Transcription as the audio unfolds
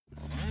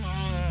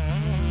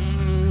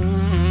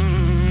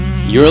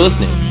You're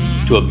listening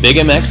to a Big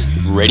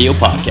MX radio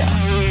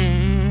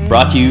podcast,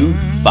 brought to you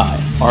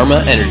by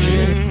Arma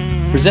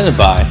Energy, presented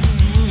by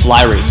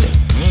Fly Racing,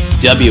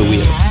 W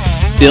Wheels,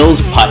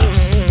 Bill's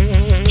Pipes,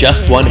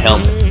 Just One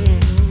Helmets,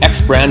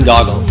 X Brand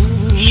Goggles,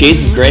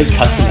 Shades of Grey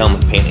Custom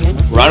Helmet Painting,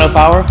 Rhino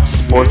Power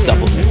Sports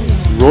Supplements,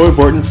 Roy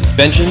Borton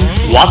Suspension,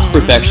 Watts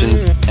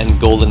Perfections, and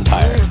Golden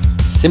Tire.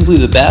 Simply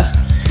the best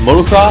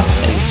motocross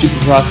and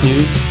supercross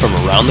news from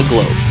around the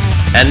globe.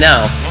 And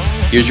now,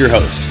 here's your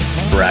host,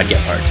 Brad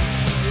Gebhardt.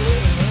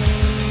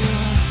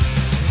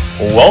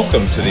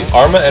 Welcome to the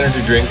Arma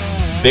Energy Drink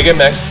Big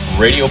MX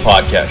radio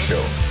podcast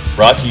show,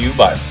 brought to you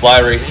by Fly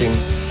Racing,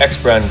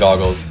 X Brand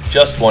Goggles,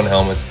 Just One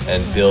Helmets,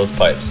 and Bill's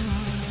Pipes.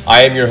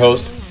 I am your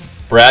host,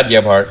 Brad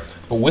Gebhardt,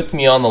 but with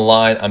me on the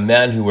line, a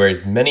man who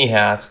wears many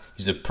hats.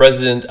 He's the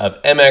president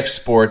of MX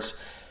Sports,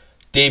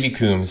 Davey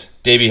Coombs.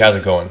 Davey, how's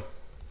it going?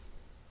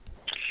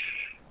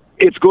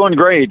 It's going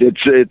great.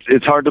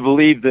 It's hard to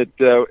believe that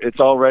it's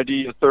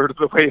already a third of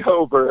the way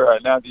over.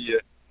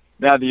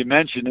 Now that you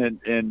mention it,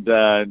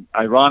 and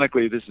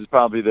ironically, this is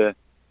probably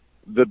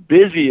the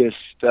busiest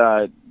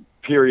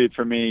period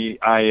for me.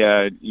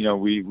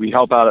 We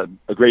help out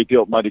a great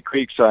deal at Muddy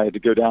Creek, so I had to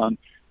go down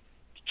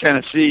to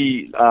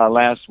Tennessee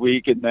last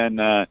week, and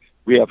then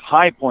we have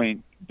High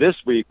Point this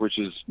week, which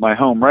is my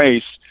home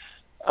race.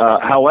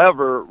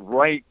 However,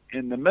 right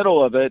in the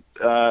middle of it,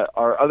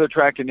 our other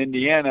track in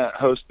Indiana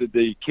hosted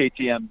the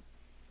KTM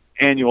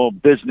annual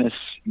business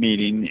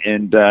meeting,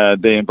 and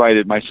they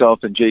invited myself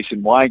and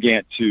Jason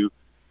Wygant to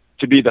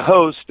be the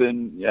host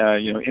and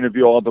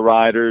interview all the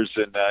riders,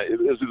 and it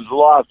was a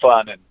lot of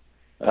fun.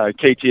 And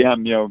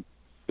KTM,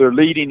 they're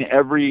leading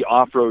every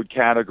off-road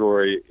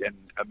category in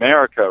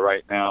America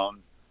right now.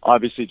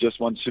 Obviously, just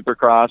won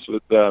Supercross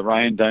with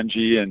Ryan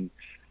Dungey, and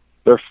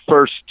their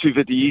first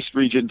 250 East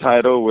region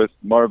title with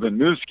Marvin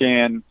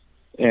Musquin,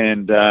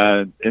 and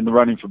in the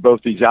running for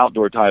both these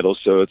outdoor titles.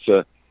 So it's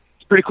a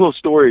pretty cool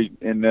story,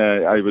 and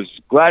I was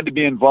glad to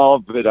be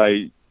involved, but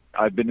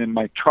I've been in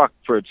my truck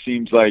for, it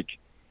seems like,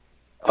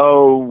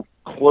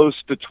 close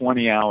to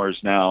 20 hours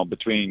now,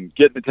 between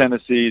getting to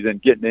Tennessee, then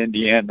getting to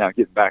Indiana, now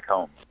getting back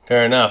home.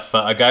 Fair enough.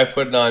 A guy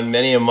putting on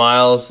many a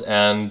miles,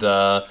 and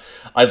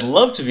I'd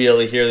love to be able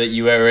to hear that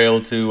you were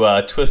able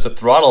to twist the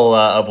throttle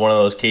of one of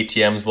those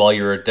KTMs while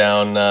you were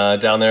down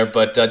there,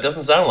 but it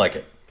doesn't sound like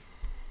it.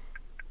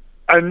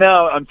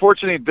 No,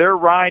 unfortunately, they're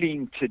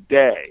riding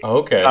today.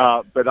 Okay.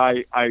 But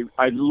I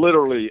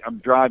literally, I'm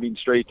driving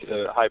straight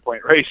to High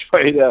Point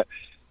Raceway to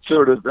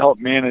sort of help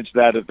manage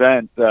that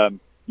event.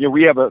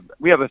 We have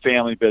a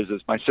family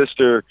business. My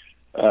sister,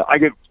 I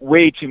get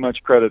way too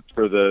much credit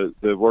for the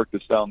work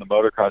that's done on the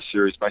motocross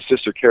series. My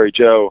sister, Carrie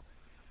Jo,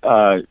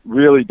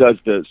 really does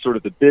the sort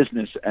of the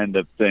business end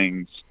of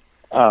things.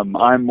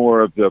 I'm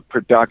more of the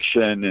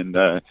production and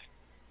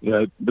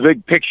the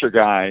big picture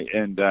guy.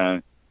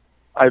 And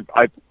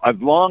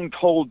I've long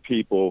told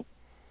people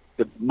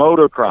that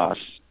motocross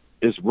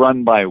is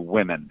run by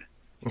women,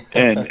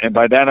 and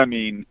by that I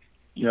mean,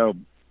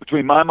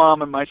 between my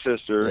mom and my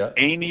sister, yeah.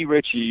 Amy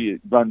Ritchie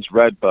runs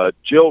Redbud,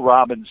 Jill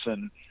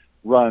Robinson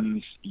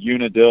runs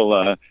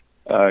Unadilla,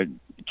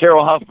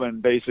 Carol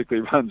Huffman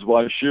basically runs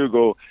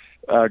Washougal,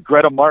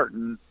 Greta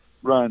Martin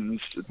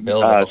runs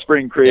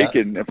Spring Creek,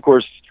 yeah. And of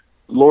course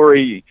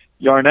Lori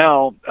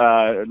Yarnell,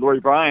 Lori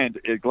Bryant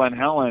at Glen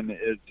Helen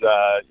is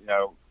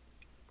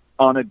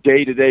on a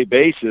day-to-day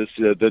basis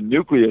the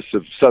nucleus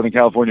of Southern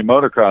California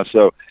motocross.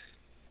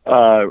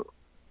 So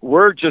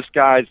we're just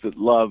guys that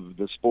love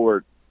the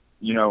sport.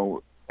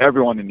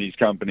 Everyone in these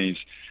companies,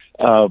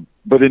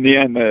 but in the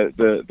end,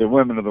 the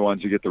women are the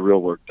ones who get the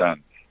real work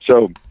done.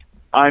 So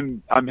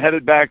I'm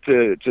headed back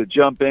to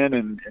jump in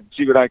and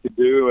see what I can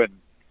do,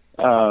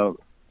 and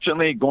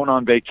certainly going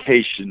on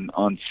vacation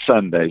on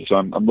Sunday. So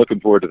I'm looking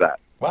forward to that.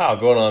 Wow,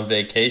 going on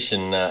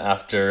vacation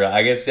after,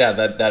 I guess, yeah,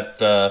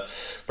 that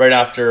right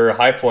after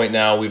High Point.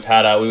 Now we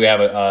have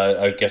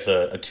a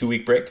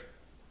 2-week break.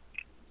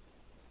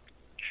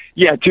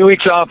 Yeah, 2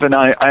 weeks off, and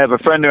I have a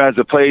friend who has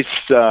a place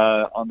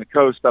on the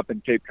coast up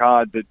in Cape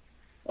Cod that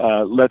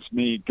lets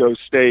me go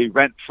stay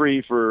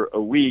rent-free for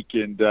a week.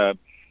 And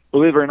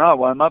believe it or not,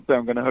 while I'm up there,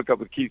 I'm going to hook up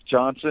with Keith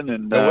Johnson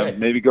and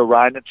maybe go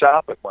riding at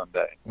Southwick one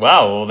day.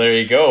 Wow, well, there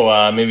you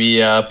go.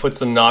 Maybe put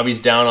some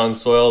knobbies down on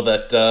soil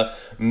that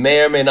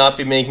may or may not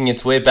be making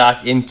its way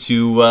back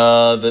into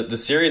the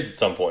series at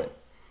some point.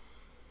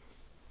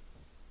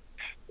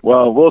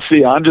 Well, we'll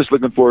see. I'm just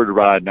looking forward to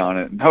riding on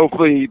it. And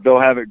hopefully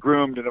they'll have it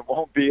groomed and it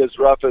won't be as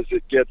rough as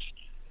it gets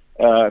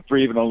for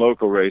even a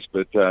local race.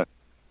 But,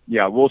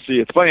 yeah, we'll see.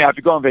 It's funny. I have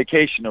to go on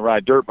vacation to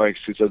ride dirt bikes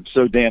because I'm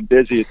so damn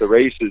busy at the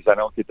races I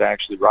don't get to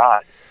actually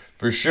ride.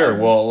 For sure.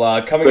 Well,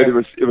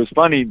 it was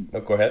funny. Oh,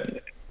 go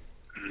ahead.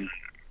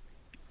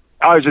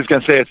 I was just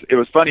going to say it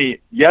was funny.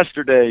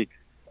 Yesterday,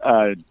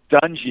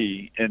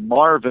 Dungey and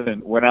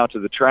Marvin went out to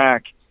the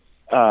track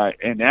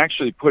and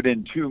actually put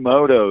in 2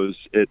 motos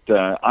at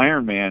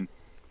Ironman,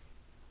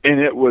 and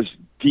it was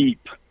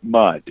deep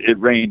mud. It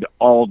rained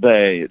all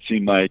day, it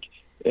seemed like,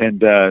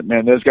 and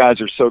man, those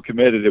guys are so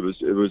committed. It was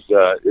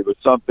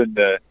something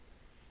to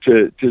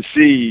to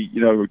see,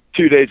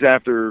 2 days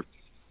after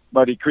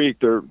Muddy Creek,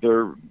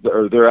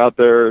 they're out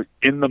there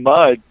in the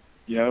mud,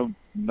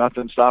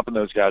 nothing stopping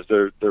those guys.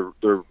 They're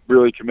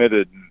really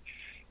committed.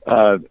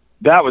 And,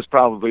 that was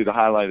probably the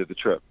highlight of the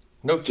trip.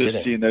 No kidding.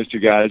 Just seeing those two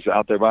guys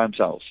out there by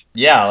themselves.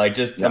 Yeah,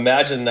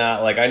 imagine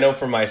that. Like, I know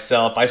for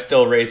myself, I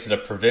still race at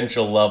a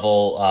provincial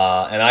level,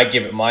 and I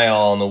give it my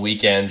all on the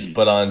weekends.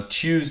 But on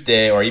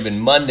Tuesday or even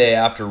Monday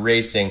after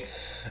racing,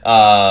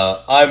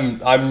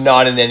 I'm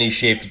not in any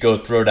shape to go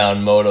throw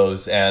down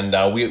motos. And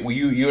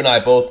you and I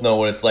both know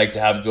what it's like to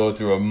have to go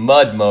through a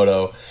mud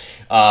moto.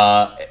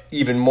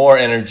 Even more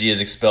energy is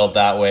expelled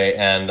that way,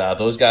 and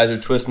those guys are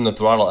twisting the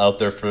throttle out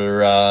there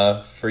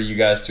for you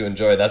guys to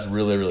enjoy. That's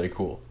really, really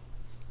cool.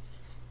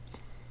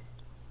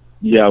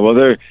 Yeah, well,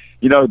 the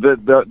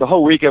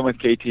whole weekend with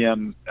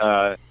KTM,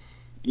 I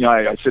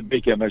said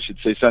weekend, I should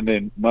say Sunday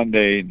and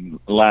Monday and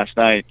last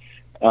night.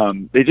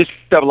 They just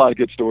have a lot of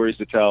good stories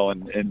to tell,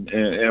 and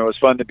it was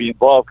fun to be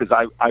involved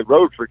because I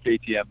rode for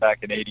KTM back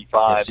in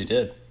 '85. Yes, you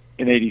did.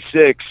 In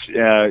 '86,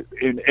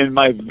 in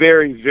my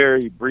very,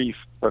 very brief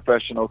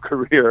professional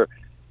career.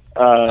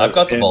 I've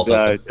got the vault.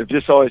 I've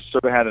just always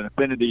sort of had an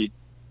affinity.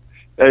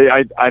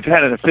 I've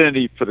had an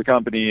affinity for the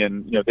company,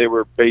 and they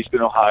were based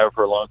in Ohio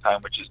for a long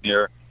time, which is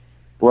near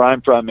where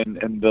I'm from.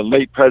 And the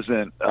late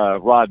president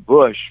Rod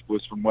Bush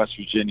was from West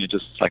Virginia,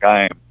 just like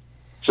I am.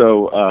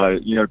 So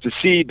to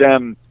see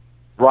them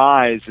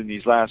rise in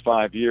these last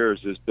 5 years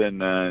has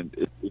been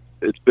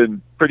it's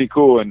been pretty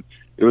cool, and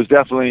it was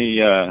definitely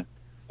a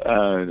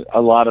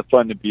lot of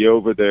fun to be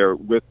over there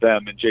with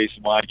them and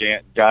Jason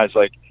Wygant. Guys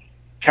like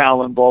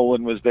Talon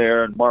Bolin was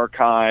there, and Mark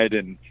Hyde,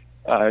 and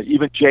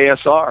even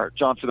JSR,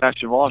 John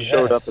Sebastian Walsh,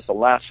 showed up at the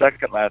last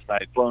second last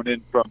night, flown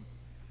in from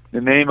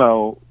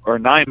Nanaimo, or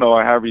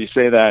however you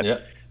say that. Yeah.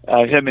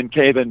 Him and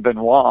Kevin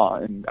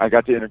Benoit, and I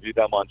got to interview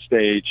them on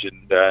stage,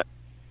 and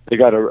they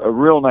got a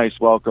real nice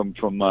welcome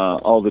from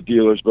all the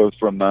dealers, both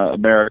from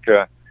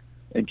America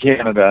and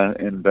Canada.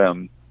 And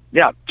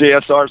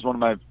JSR is one of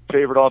my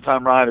favorite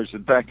all-time riders.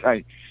 In fact,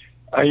 I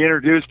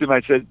introduced him.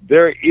 I said,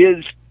 there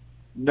is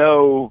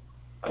no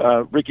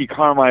Ricky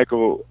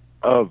Carmichael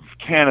of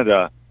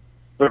Canada,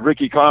 but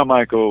Ricky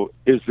Carmichael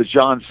is the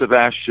John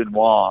Sebastian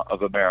Waugh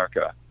of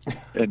America.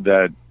 And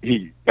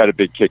he got a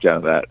big kick out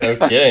of that.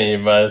 Okay, you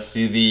must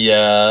see the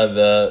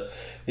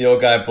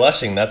old guy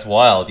blushing. That's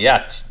wild.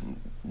 Yeah,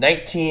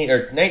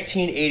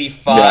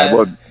 1985. Yeah,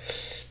 well,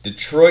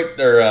 Detroit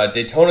or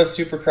Daytona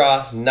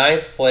Supercross,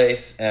 9th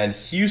place, and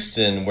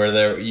Houston,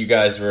 where you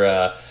guys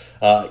were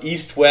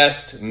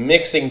East-West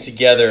mixing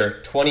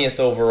together, 20th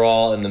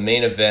overall in the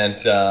main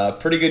event.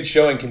 Pretty good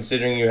showing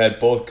considering you had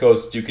both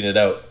coasts duking it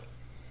out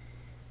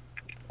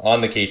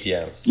on the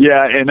KTMs.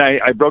 Yeah, and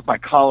I broke my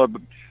collar.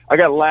 I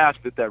got last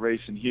at that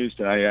race in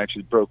Houston. I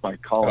actually broke my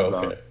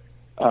collarbone.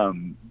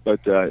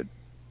 Okay.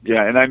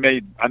 And I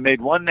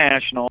made one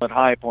national at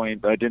High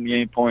Point, but I didn't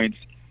gain points.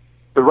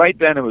 But right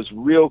then it was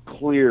real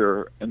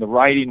clear, and the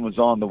writing was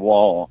on the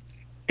wall,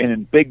 and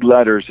in big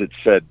letters it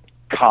said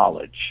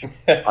college.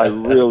 I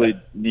really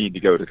need to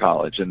go to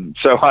college. And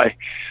so I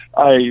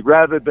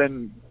rather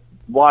than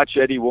watch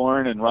Eddie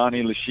Warren and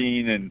Ronnie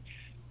Lachine and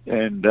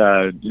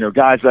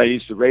guys I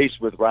used to race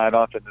with ride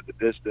off into the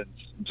distance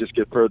and just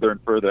get further and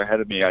further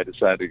ahead of me, I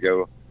decided to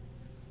go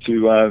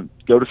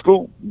to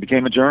school,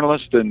 became a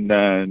journalist, and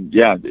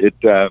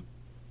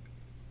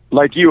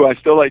like you, I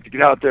still like to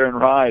get out there and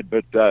ride,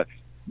 but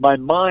my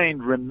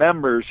mind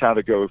remembers how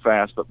to go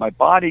fast, but my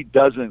body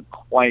doesn't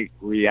quite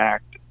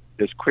react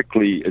as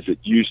quickly as it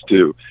used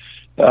to.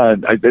 I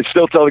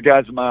still tell the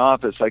guys in my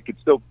office I could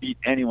still beat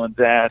anyone's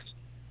ass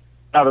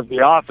out of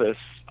the office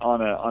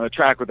on a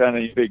track without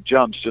any big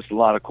jumps, just a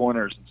lot of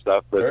corners and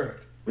stuff. But sure,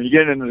 when you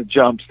get into the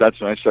jumps, that's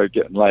when I start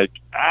getting like,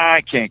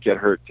 I can't get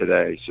hurt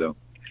today. So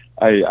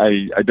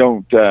I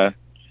don't, but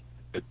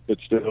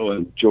still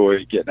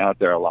enjoy getting out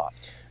there a lot.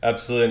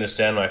 Absolutely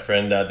understand, my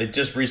friend. They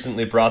just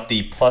recently brought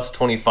the plus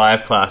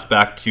 25 class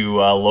back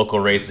to local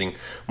racing,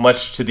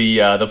 much to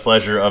the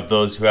pleasure of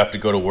those who have to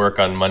go to work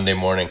on Monday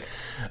morning.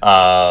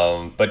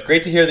 But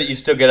great to hear that you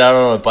still get out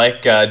on a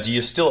bike. Do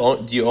you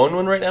own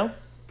one right now?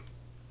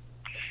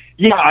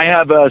 Yeah, I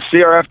have a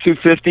CRF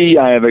 250.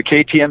 I have a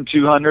KTM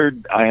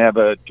 200. I have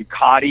a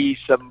Ducati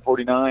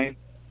 749.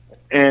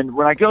 And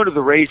when I go to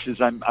the races,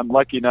 I'm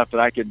lucky enough that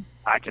I can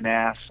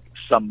ask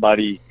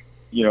somebody,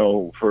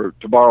 to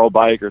borrow a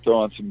bike or throw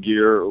on some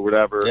gear or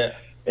whatever. Yeah.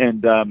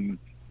 And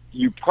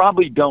you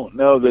probably don't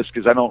know this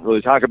because I don't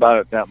really talk about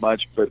it that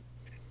much, but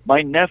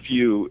my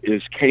nephew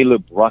is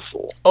Caleb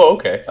Russell. Oh,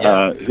 okay.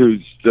 Yeah.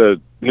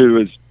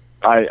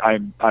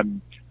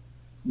 I'm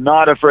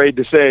not afraid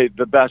to say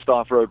the best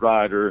off-road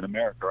rider in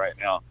America right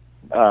now.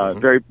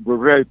 We're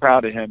very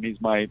proud of him. He's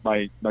my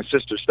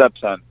sister's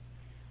stepson,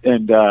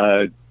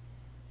 and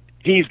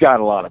he's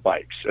got a lot of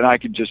bikes, and I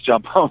can just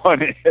jump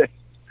on it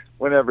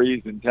whenever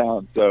he's in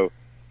town. So,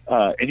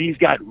 and he's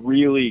got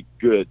really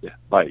good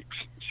bikes,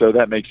 so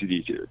that makes it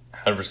easier.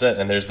 100%.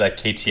 And there's that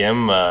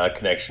KTM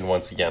connection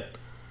once again.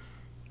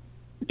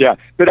 Yeah,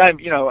 but I'm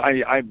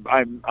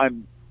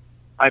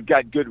I've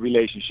got good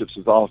relationships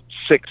with all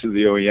 6 of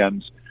the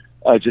OEMs,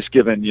 just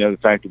given, the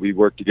fact that we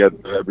work together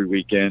every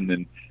weekend.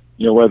 And,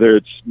 whether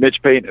it's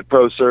Mitch Payton at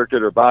Pro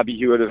Circuit or Bobby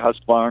Hewitt at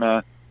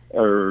Husqvarna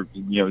or,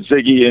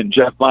 Ziggy and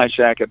Jeff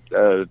Myshak at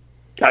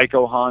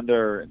Geico Honda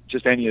or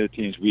just any of the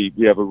teams, we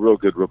have a real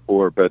good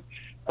rapport. But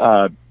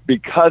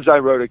because I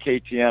rode a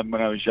KTM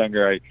when I was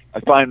younger, I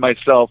find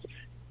myself,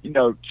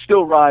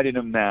 still riding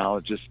them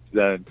now. Just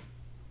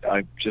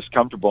I'm just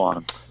comfortable on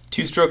them.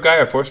 2-stroke guy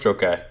or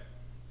 4-stroke guy?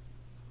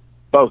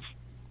 Both.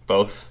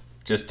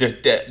 Just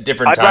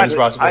different times,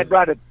 possibly? I'd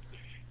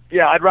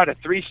ride a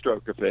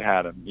 3-stroke if they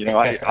had them.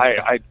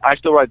 I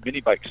still ride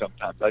mini bikes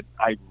sometimes.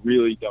 I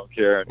really don't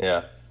care.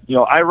 Yeah.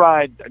 I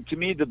ride, to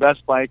me, the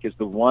best bike is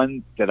the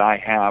one that I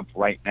have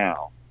right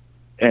now.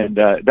 And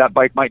that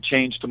bike might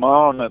change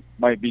tomorrow, and it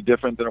might be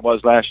different than it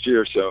was last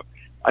year. So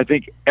I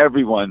think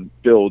everyone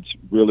builds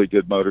really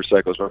good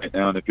motorcycles right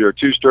now. And if you're a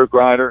 2-stroke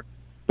rider,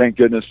 thank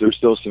goodness there's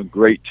still some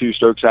great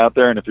 2-strokes out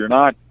there. And if you're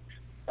not,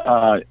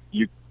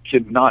 you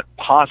cannot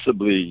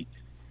possibly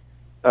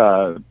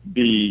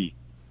be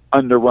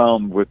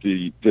underwhelmed with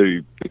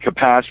the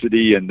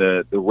capacity and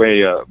the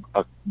way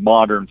a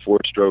modern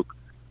 4-stroke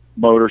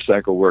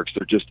motorcycle works.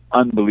 They're just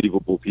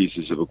unbelievable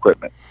pieces of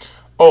equipment.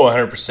 Oh,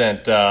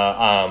 100%.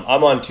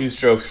 I'm on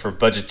 2-strokes for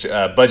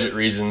budget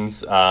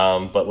reasons,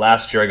 but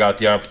last year I got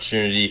the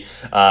opportunity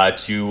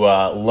to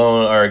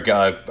loan, or I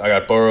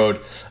got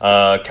borrowed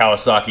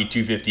Kawasaki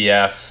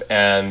 250F,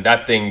 and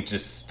that thing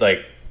just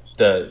like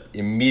the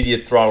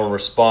immediate throttle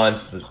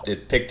response,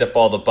 it picked up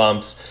all the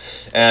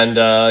bumps. And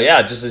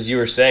just as you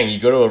were saying, you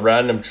go to a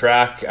random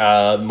track,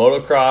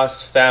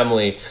 motocross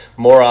family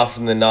more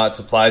often than not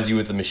supplies you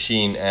with a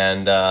machine,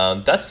 and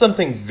that's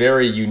something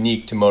very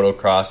unique to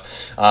motocross.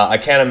 I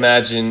can't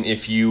imagine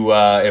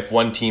if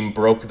one team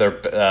broke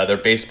their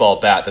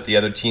baseball bat, that the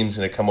other team's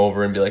going to come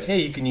over and be like,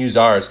 hey, you can use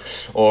ours,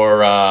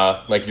 or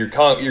like your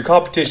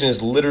competition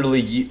is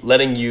literally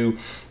letting you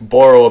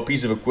borrow a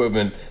piece of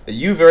equipment that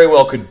you very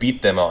well could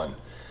beat them on.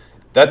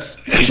 That's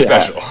pretty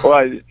special.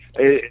 Well,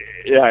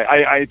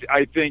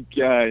 I think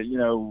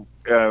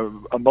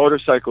a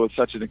motorcycle is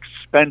such an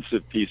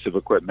expensive piece of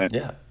equipment.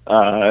 Yeah,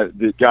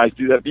 the guys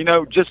do that.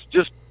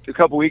 Just a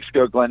couple weeks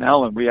ago, Glen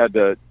Helen, we had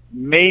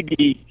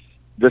maybe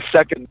the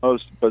second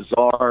most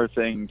bizarre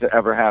thing to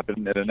ever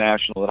happen at a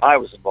national that I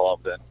was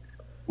involved in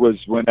was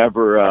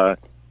whenever a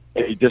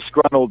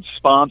disgruntled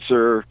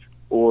sponsor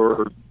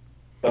or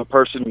a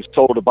person who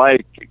sold a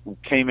bike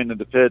came into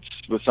the pits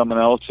with someone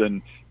else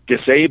and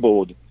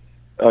disabled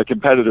a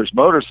competitor's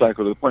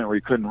motorcycle to the point where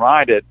he couldn't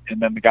ride it,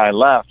 and then the guy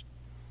left.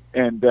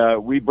 And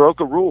we broke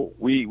a rule.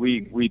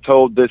 We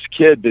told this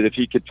kid that if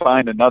he could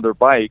find another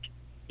bike,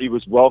 he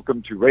was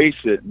welcome to race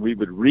it, and we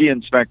would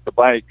re-inspect the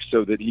bike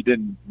so that he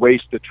didn't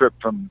waste the trip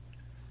from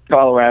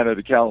Colorado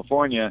to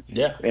California.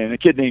 Yeah. And a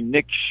kid named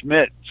Nick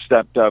Schmidt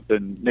stepped up,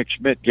 and Nick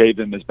Schmidt gave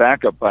him his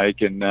backup bike.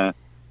 And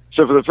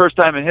so for the first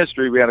time in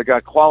history, we had a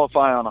guy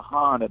qualify on a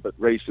Honda but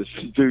race a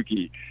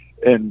Suzuki.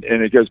 And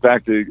it goes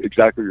back to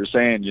exactly what you're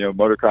saying.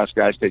 Motocross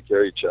guys take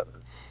care of each other.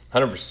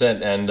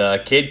 100%.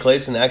 And Cade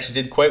Clayson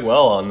actually did quite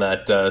well on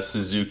that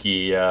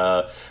Suzuki,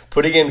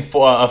 putting in a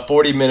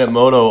 40-minute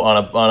moto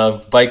on a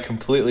bike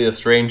completely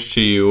estranged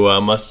to you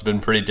must have been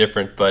pretty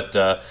different. But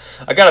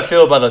I got to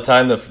feel by the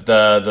time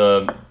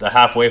the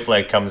halfway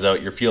flag comes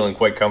out, you're feeling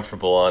quite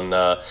comfortable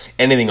on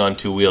anything on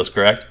 2 wheels,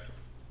 correct?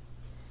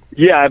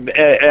 Yeah,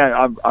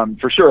 I'm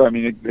for sure. I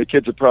mean, the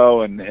kid's a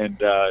pro, and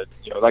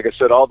like I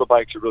said, all the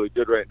bikes are really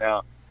good right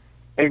now.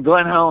 And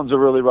Glen Helen's a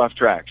really rough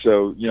track,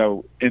 so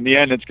in the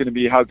end, it's going to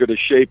be how good a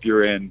shape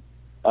you're in,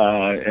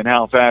 and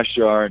how fast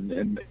you are,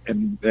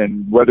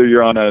 and whether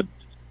you're on a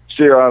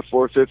Sierra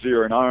 450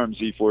 or an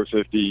RMZ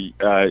 450,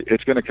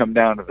 it's going to come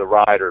down to the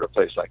rider at a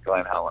place like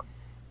Glen Helen.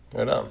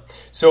 Right on.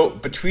 So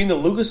between the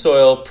Lucas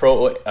Oil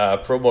Pro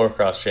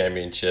Motocross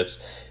Championships,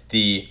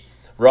 the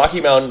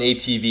Rocky Mountain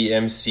ATV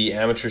MC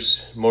Amateur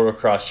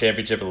Motocross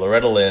Championship at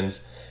Loretta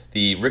Lynn's,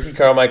 the Ricky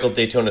Carmichael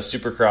Daytona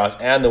Supercross,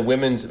 and the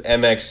Women's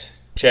MX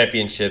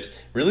Championships,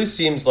 really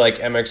seems like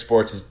MX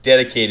Sports is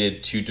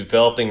dedicated to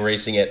developing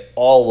racing at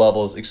all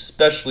levels,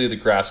 especially the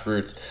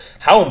grassroots.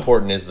 How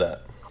important is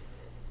that?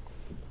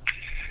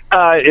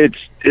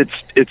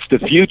 It's the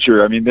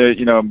future. I mean,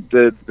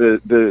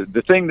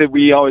 the thing that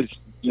we always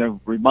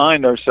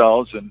remind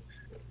ourselves and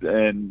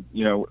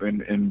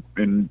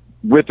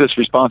with this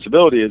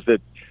responsibility is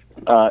that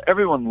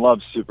everyone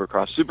loves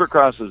Supercross.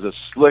 Supercross is a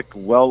slick,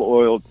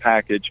 well-oiled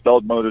package.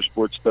 Feld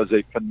Motorsports does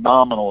a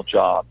phenomenal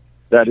job.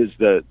 That is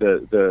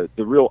the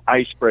real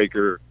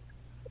icebreaker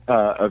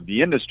of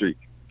the industry.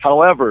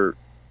 However,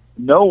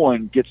 no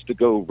one gets to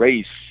go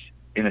race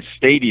in a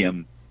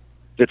stadium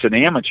that's an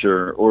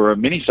amateur or a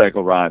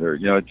mini-cycle rider.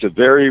 It's a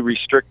very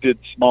restricted,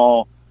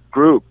 small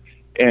group,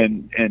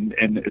 and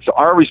it's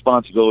our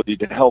responsibility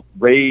to help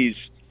raise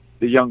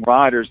the young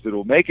riders that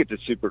will make it to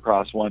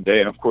Supercross one day,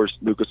 and of course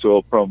Lucas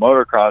Oil Pro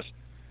Motocross.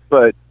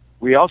 But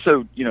we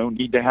also,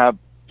 need to have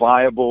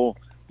viable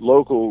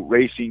local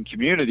racing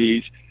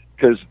communities,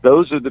 because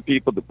those are the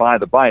people that buy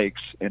the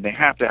bikes, and they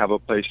have to have a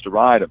place to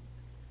ride them.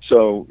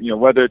 So,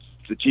 whether it's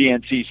the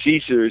GNC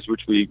C Series,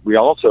 which we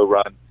also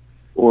run,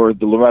 or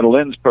the Loretta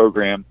Lynn's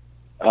program,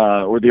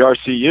 or the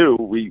RCU,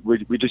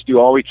 we just do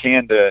all we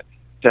can to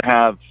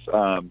have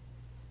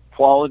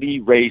quality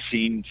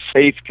racing,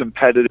 safe,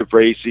 competitive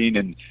racing,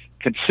 and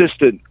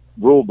consistent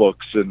rule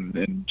books,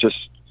 and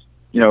just,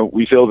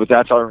 we feel that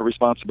that's our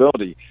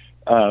responsibility.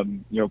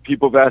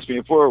 People have asked me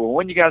before, well,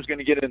 when are you guys going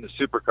to get into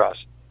Supercross?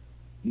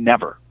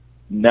 Never.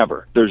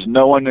 There's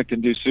no one that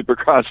can do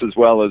Supercross as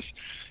well as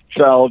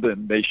Feld,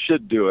 and they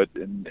should do it,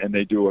 and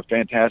they do a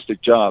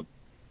fantastic job.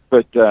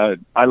 But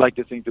I like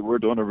to think that we're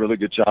doing a really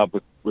good job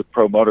with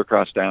pro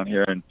motocross down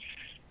here. And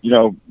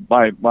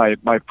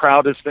my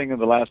proudest thing in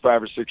the last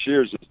 5 or 6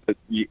 years is that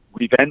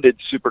we've ended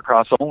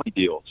Supercross only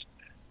deals.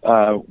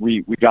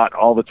 We got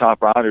all the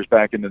top riders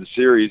back into the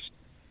series,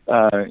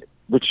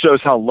 which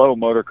shows how low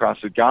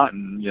motocross had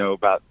gotten,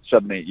 about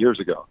 7-8 years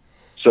ago.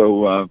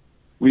 So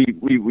we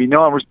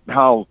know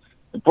how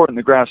important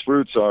the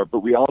grassroots are, but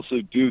we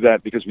also do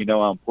that because we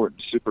know how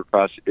important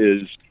Supercross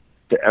is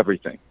to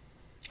everything.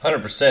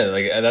 100%.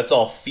 Like, that's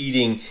all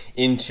feeding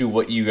into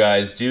what you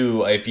guys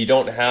do. If you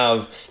don't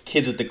have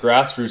kids at the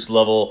grassroots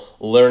level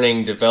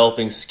learning,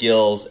 developing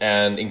skills,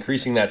 and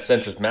increasing that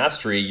sense of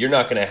mastery, you're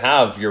not going to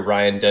have your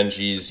Ryan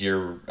Dungey's,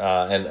 your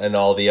and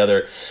all the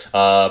other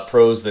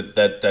pros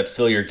that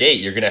fill your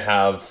gate. You're going to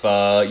have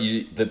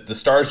the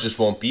stars just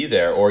won't be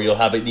there, or you'll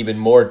have an even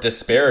more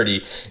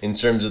disparity in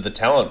terms of the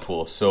talent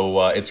pool.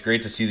 So it's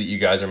great to see that you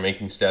guys are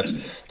making steps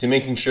to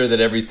making sure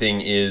that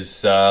everything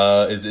is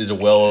a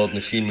well-oiled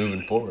machine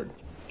moving forward.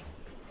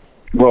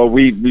 Well,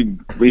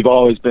 we've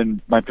always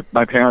been. My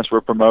parents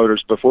were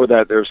promoters. Before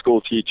that, they were school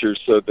teachers,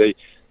 so they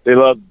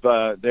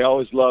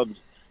always loved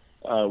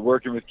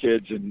working with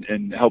kids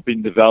and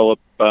helping develop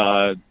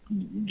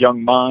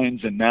young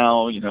minds. And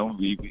now,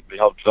 we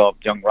help develop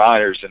young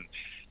riders.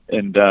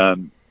 And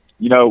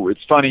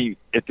it's funny,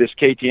 at this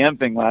KTM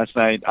thing last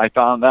night, I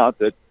found out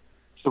that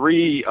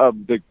 3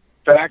 of the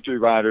factory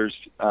riders,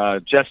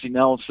 Jesse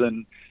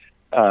Nelson,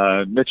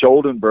 Mitch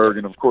Oldenburg,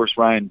 and of course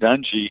Ryan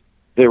Dungey,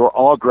 they were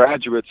all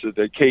graduates of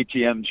the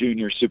KTM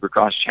Junior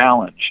Supercross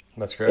Challenge.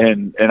 That's great.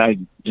 And I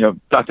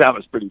thought that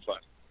was pretty fun.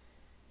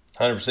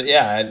 100%.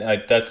 Yeah,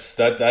 and that's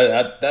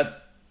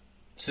that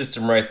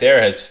system right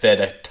there has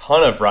fed a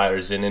ton of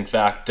riders in. In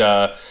fact,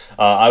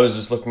 I was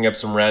just looking up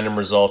some random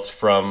results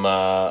from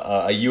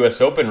a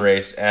U.S. Open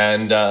race,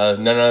 and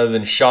none other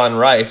than Sean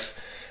Rife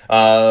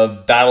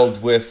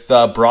battled with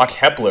Brock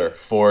Hepler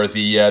for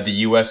the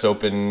U.S.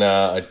 Open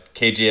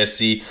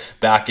KJSC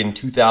back in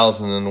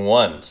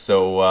 2001.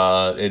 So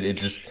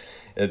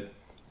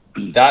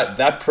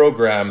that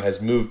program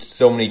has moved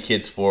so many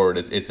kids forward.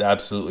 It's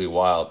absolutely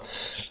wild.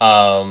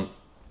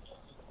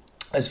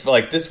 As for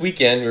like this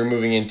weekend, we're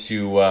moving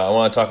into. I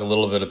want to talk a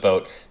little bit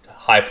about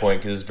High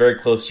Point because it's very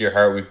close to your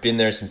heart. We've been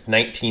there since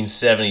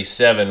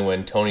 1977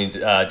 when Tony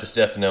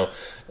DiStefano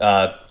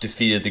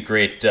defeated the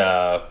great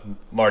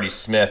Marty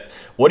Smith.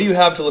 What do you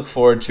have to look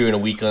forward to in a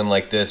weekend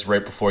like this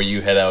right before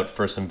you head out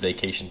for some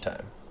vacation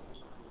time?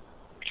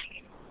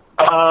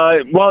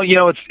 Well,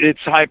 it's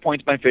High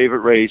Point's my favorite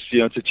race.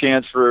 It's a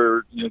chance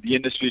for the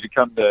industry to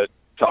come to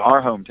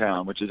our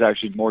hometown, which is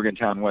actually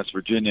Morgantown, West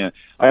Virginia.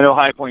 I know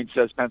High Point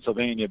says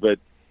Pennsylvania, but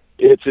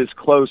it's as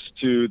close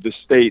to the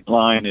state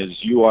line as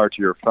you are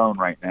to your phone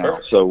right now.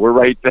 Perfect. So we're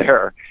right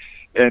there.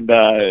 And,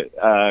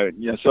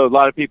 so a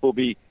lot of people will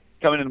be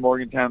coming into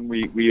Morgantown.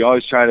 We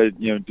always try to,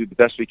 do the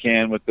best we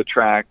can with the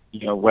track,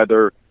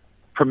 weather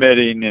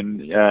permitting.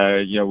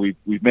 And,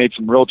 we've made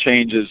some real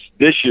changes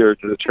this year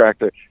to the track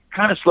to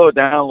kind of slow it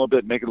down a little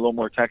bit, make it a little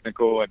more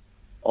technical, and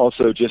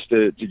also just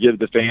to give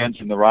the fans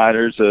and the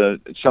riders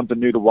something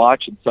new to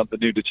watch and something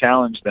new to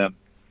challenge them.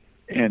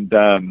 And,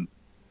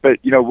 but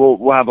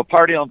we'll have a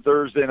party on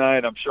Thursday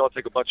night. I'm sure I'll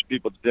take a bunch of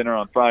people to dinner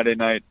on Friday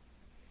night.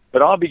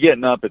 But I'll be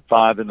getting up at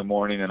 5 a.m,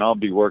 and I'll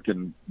be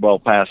working well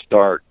past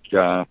dark.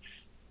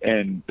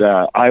 And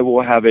I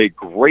will have a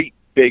great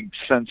big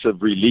sense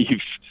of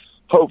relief,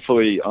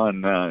 hopefully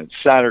on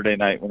Saturday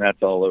night when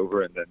that's all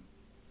over. And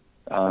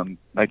then,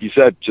 like you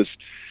said, just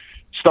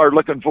start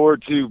looking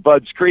forward to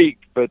Budds Creek,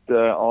 but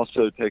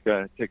also take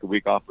a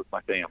week off with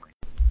my family.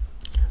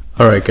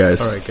 All right,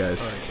 guys.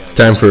 It's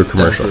time for a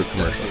commercial.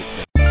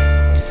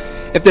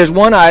 If there's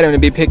one item to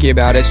be picky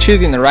about, it's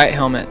choosing the right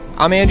helmet.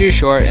 I'm Andrew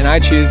Short, and I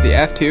choose the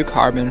F2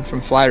 Carbon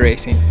from Fly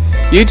Racing.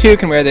 You too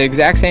can wear the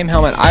exact same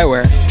helmet I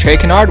wear, Trey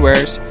Kennard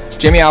wears,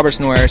 Jimmy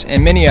Albertson wears,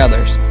 and many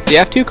others. The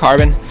F2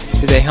 Carbon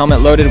is a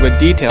helmet loaded with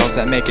details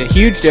that make a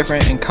huge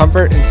difference in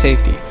comfort and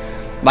safety.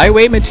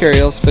 Lightweight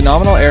materials,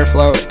 phenomenal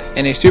airflow,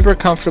 and a super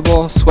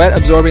comfortable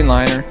sweat-absorbing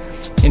liner,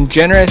 and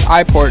generous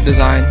eye port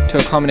design to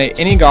accommodate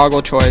any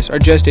goggle choice are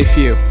just a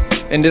few.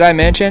 And did I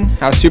mention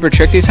how super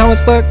trick these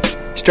helmets look?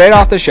 Straight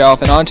off the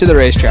shelf and onto the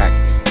racetrack.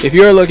 If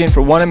you are looking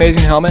for one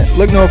amazing helmet,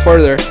 look no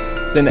further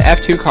than the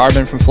F2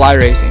 Carbon from Fly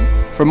Racing.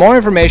 For more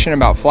information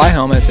about Fly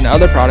helmets and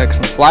other products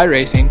from Fly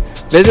Racing,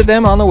 visit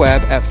them on the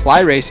web at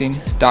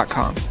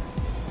flyracing.com.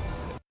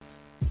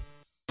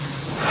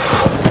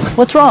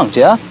 What's wrong,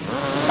 Jeff?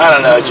 I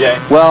don't know, Jay.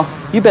 Well,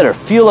 you better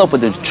fuel up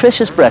with a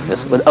nutritious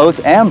breakfast with oats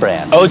and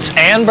bran. Oats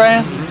and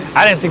bran?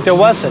 I didn't think there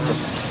was such a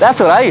thing. That's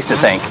what I used to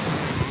think.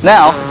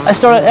 Now, I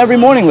start out every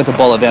morning with a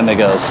bowl of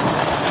Amigos.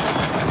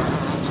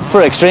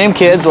 For extreme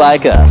kids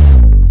like us.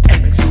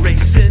 Emmek's a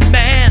racing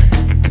man,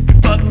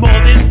 but more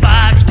than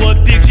bikes,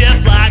 what Big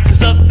Jeff likes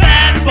is a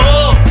fat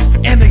bowl.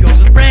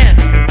 Amigos a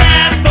brand,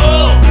 fat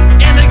bowl.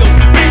 Amigos a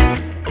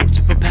brand, oats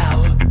for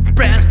power,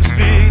 brands for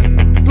speed.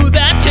 Ooh,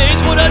 that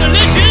tastes what a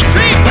delicious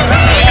treat.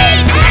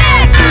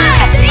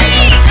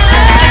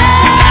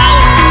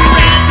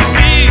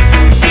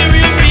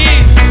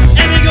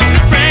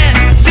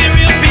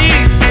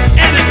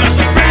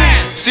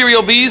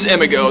 Cereal B's,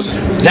 Amigos.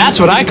 That's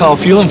what I call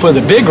fueling for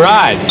the big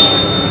ride.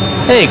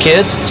 Hey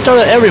kids, start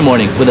out every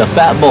morning with a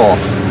fat bowl.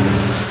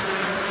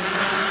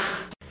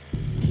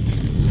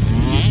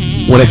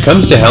 When it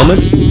comes to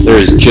helmets, there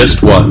is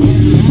just one.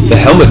 The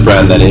helmet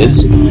brand, that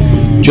is.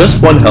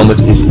 Just One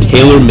Helmets is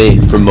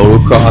tailor-made for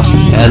motocross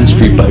and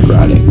street bike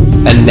riding,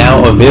 and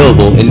now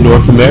available in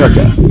North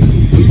America.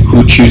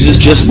 Who chooses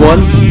Just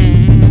One?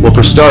 Well,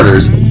 for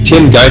starters,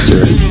 Tim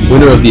Geiser,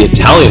 winner of the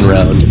Italian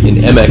round in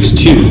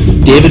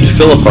MX2, David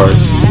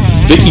Philipparts,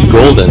 Vicky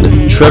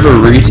Golden, Trevor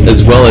Reese,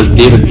 as well as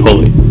David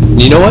Pulley. And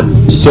you know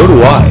what? So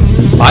do I.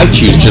 I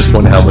choose Just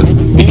One helmets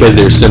because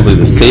they're simply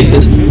the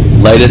safest,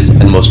 lightest,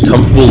 and most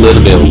comfortable lid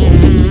available.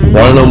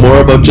 Want to know more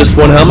about Just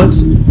One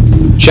helmets?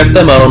 Check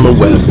them out on the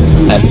web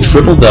at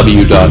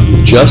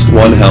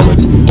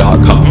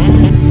www.justonehelmets.com.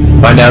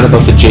 Find out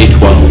about the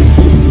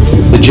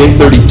J12, the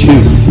J32,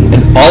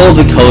 and all of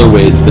the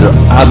colorways that are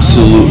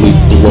absolutely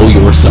blow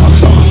your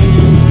socks off.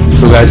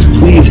 So guys,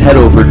 please head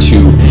over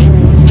to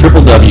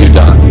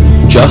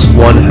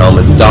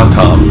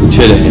www.justonehelmets.com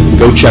today.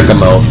 Go check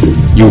them out.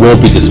 You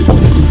won't be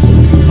disappointed.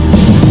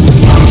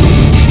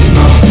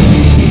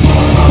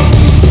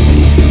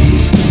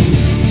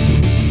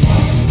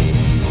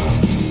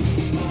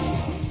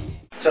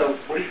 So,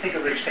 what do you think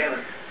of Rich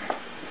Taylor?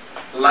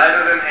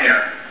 Lighter than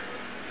air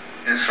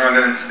and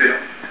stronger than steel.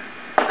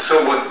 So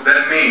what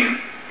that means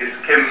is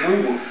it can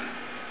move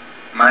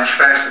much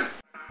faster.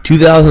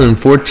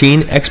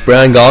 2014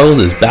 X-Brand Goggles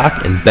is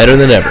back and better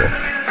than ever.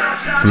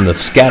 From the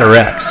Scatter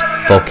X,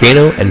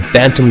 Volcano, and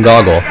Phantom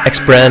Goggle,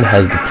 X-Brand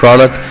has the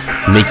product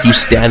to make you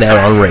stand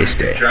out on race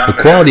day. The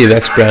quality of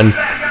X-Brand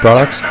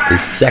products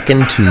is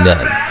second to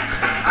none.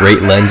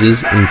 Great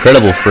lenses,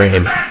 incredible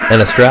frame,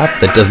 and a strap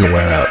that doesn't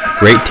wear out.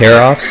 Great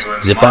tear-offs,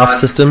 zip-off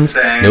systems,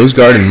 nose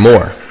guard, and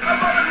more.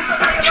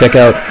 Check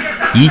out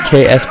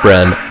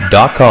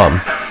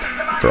eksbrand.com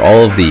for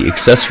all of the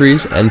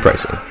accessories and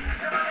pricing.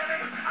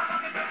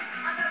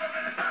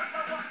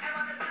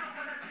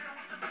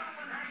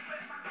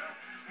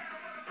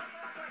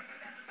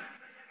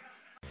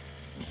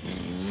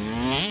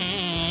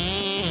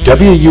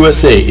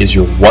 WUSA is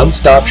your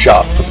one-stop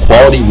shop for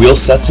quality wheel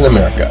sets in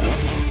America.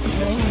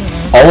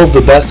 All of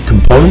the best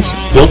components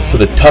built for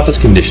the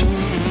toughest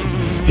conditions.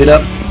 Hit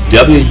up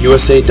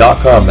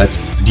WUSA.com, that's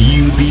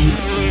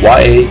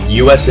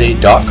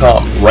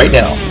DUBYAUSA.com right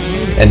now,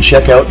 and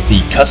check out the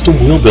custom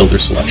wheel builder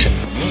selection.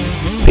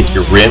 Pick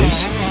your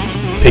rims,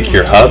 pick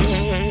your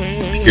hubs,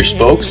 pick your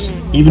spokes,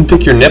 even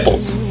pick your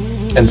nipples,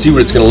 and see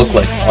what it's going to look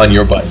like on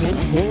your bike.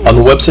 On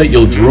the website,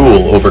 you'll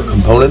drool over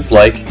components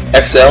like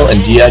XL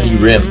and DID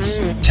rims,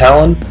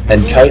 Talon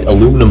and Kite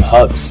aluminum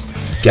hubs,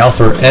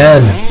 Galfer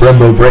and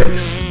Brembo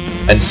brakes,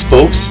 and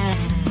spokes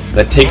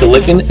that take a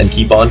licking and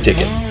keep on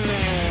ticking.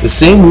 The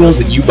same wheels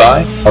that you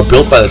buy are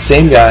built by the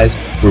same guys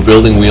we're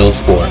building wheels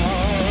for.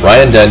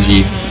 Ryan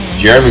Dungey,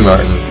 Jeremy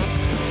Martin,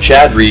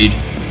 Chad Reed,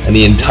 and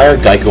the entire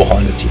Geico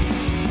Honda team.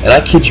 And I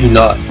kid you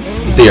not,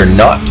 they are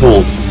not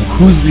told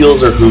whose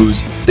wheels are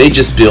whose, they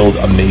just build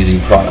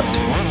amazing product.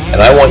 And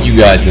I want you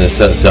guys in a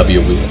set of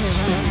W wheels.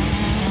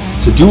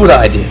 So do what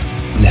I did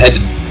and head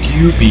to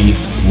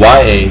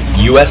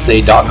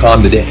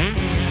DUBYAUSA.com today.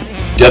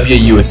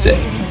 WUSA,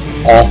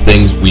 all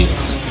things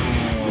wheels.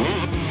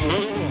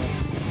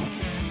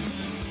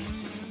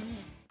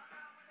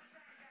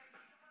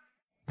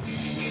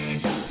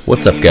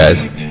 What's up,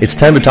 guys? It's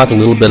time to talk a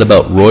little bit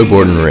about Roy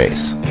Borden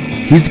Race.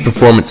 He's the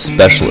performance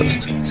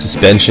specialist.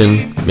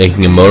 Suspension,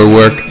 making a motor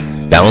work,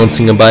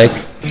 balancing a bike,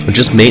 or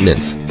just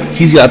maintenance.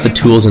 He's got the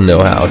tools and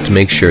know-how to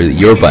make sure that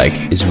your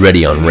bike is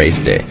ready on race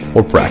day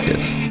or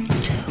practice.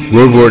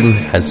 Roy Borden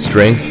has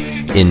strength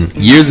in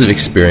years of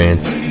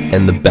experience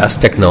and the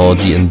best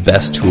technology and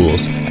best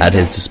tools at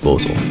his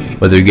disposal.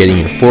 Whether you're getting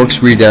your forks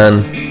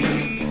redone,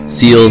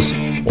 seals,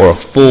 or a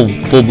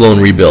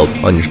full-blown rebuild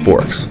on your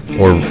forks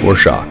or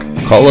shock.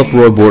 Call up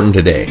Roy Borden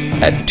today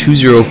at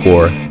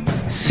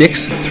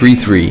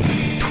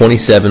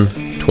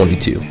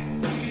 204-633-2722.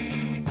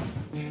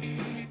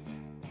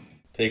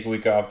 Take a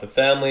week off the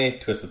family,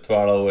 twist the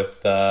throttle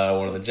with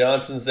one of the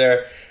Johnsons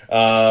there.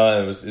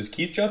 It was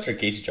Keith Johnson or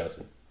Casey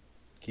Johnson?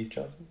 Keith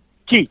Johnson?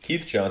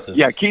 Keith Johnson.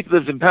 Yeah, Keith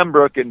lives in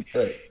Pembroke, and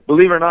right.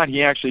 Believe it or not,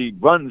 he actually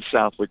runs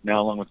Southwick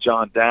now along with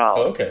John Dow.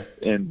 Oh, okay.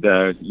 And,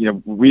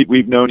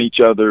 we've known each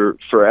other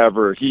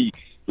forever. A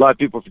lot of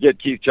people forget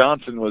Keith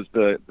Johnson was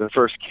the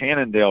first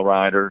Cannondale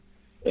rider,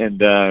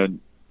 and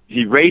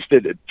he raced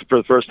it for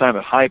the first time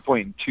at High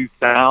Point in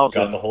 2000.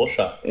 Got the whole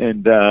shot.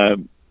 And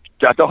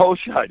got the whole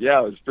shot.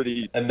 Yeah, it was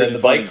pretty. And then the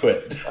bike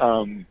quit.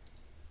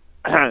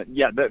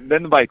 Yeah,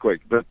 then the bike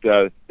quit. But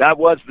that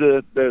was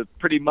the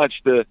pretty much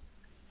the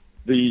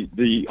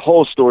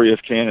whole story of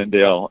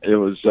Cannondale. It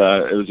was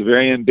a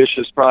very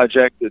ambitious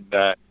project,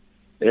 and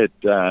it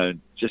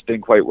just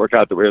didn't quite work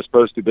out the way it was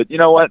supposed to. But you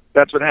know what?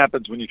 That's what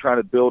happens when you try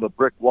to build a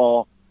brick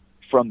wall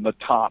from the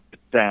top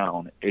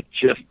down. It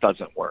just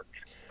doesn't work.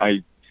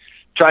 I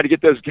tried to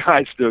get those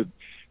guys to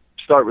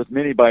start with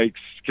mini bikes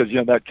because, you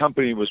know, that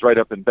company was right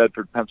up in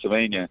Bedford,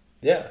 Pennsylvania.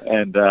 Yeah.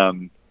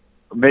 And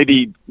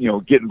maybe, you know,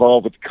 get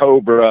involved with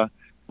Cobra,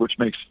 which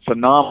makes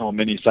phenomenal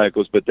mini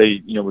cycles, but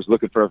they, you know, was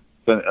looking for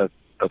a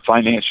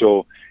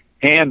financial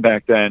hand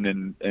back then,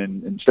 and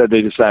instead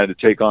they decided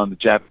to take on the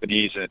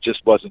Japanese, and it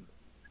just wasn't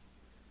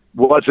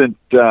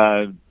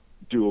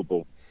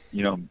doable,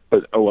 you know.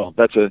 But oh well,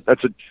 that's a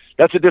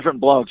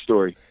different blog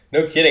story.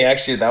 No kidding.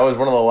 Actually, that was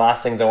one of the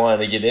last things I wanted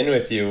to get in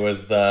with you,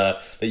 was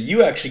that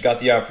you actually got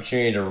the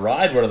opportunity to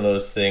ride one of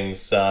those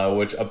things,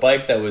 which a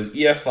bike that was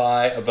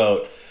EFI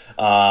about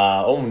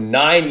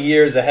 9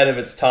 years ahead of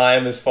its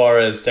time as far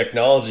as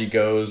technology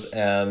goes,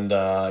 and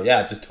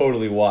yeah, just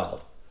totally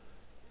wild.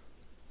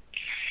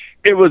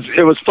 It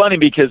was funny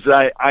because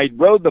I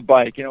rode the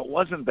bike, and it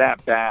wasn't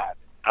that bad.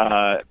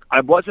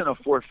 I wasn't a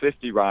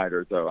 450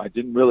 rider, though. I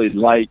didn't really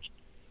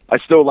I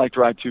still like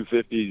to ride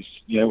 250s,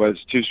 you know, whether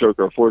it's 2-stroke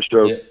or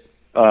 4-stroke, Yeah.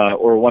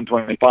 Or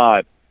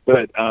 125.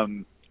 But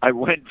I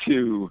went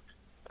to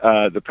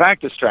the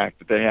practice track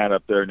that they had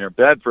up there near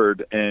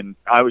Bedford, and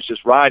I was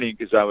just riding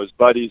because I was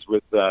buddies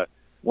with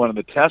one of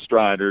the test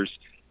riders,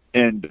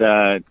 and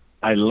I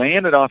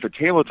landed off a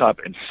tabletop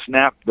and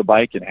snapped the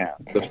bike in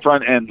half. The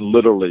front end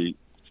literally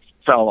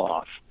fell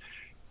off.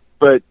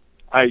 But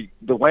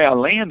the way I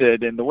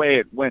landed and the way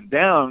it went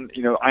down,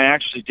 you know, I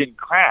actually didn't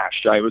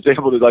crash. I was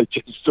able to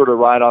just sort of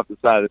ride off the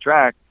side of the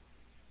track,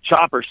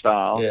 chopper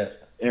style. Yeah.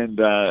 And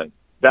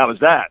that was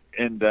that.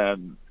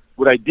 And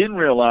what I didn't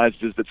realize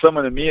is that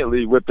someone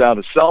immediately whipped out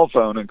a cell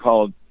phone and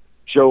called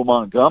Joe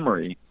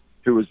Montgomery,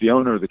 who was the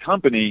owner of the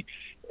company.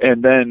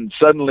 And then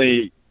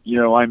suddenly, you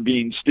know, I'm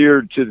being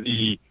steered to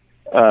the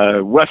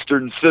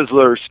Western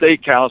Sizzler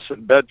Steakhouse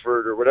in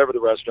Bedford, or whatever the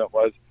restaurant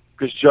was,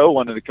 because Joe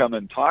wanted to come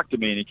and talk to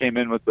me, and he came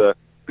in with a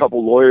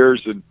couple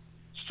lawyers, and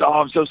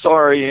I'm so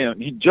sorry.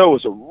 And Joe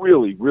was a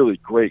really, really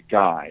great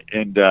guy.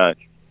 And,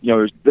 you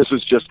know, this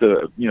was just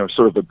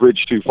sort of a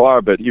bridge too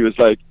far, but he was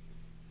like,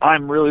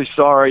 I'm really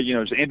sorry. You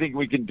know, is there anything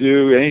we can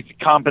do? Any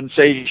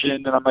compensation?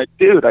 And I'm like,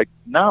 dude,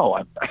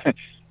 no,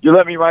 you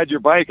let me ride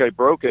your bike. I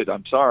broke it.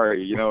 I'm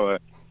sorry. You know,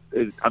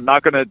 I'm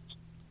not going to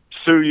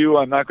sue you.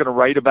 I'm not going to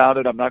write about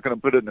it. I'm not going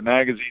to put it in the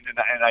magazine. And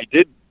I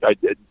did,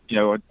 you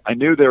know, I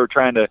knew they were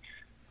trying to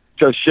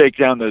shake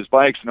down those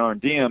bikes and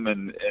R&D them,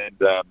 and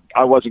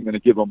I wasn't going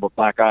to give them a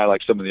black eye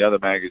like some of the other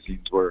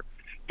magazines were,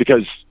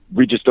 because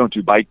we just don't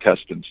do bike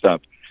tests and stuff.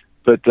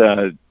 But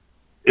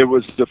it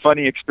was a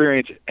funny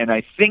experience, and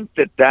I think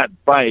that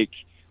bike,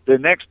 the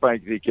next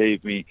bike they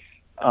gave me,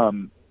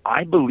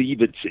 I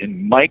believe it's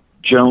in Mike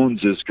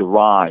Jones's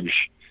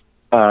garage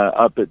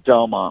up at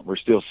Delmont, where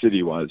Steel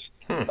City was.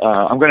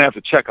 I'm going to have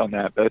to check on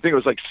that, but I think it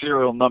was like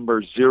serial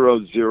number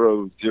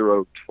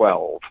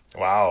 00012.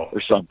 Wow. Or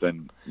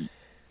something.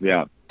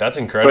 Yeah, that's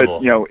incredible.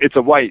 But you know, it's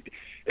a white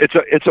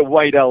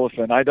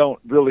elephant. I don't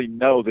really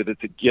know that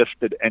it's a gift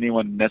that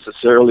anyone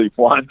necessarily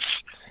wants,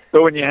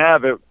 but when you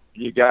have it,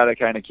 you gotta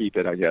kind of keep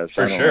it, I guess.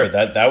 For sure,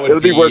 that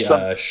would be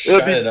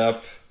shine it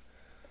up.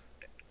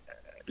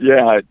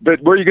 Yeah,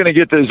 but where are you going to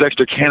get those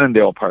extra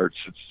Cannondale parts?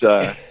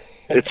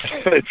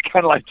 It's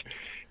kind of like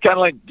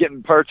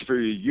getting parts for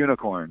your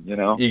unicorn, you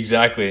know?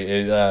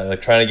 Exactly.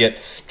 Like trying to get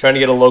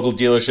a local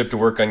dealership to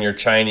work on your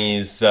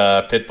Chinese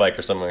pit bike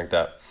or something like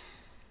that.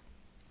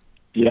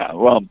 Yeah,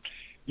 well,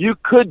 you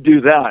could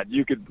do that.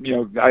 You could, you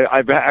know,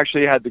 I've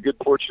actually had the good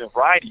fortune of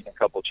riding a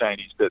couple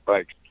Chinese pit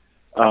bikes,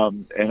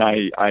 and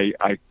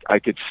I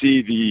could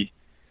see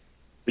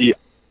the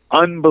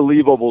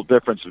unbelievable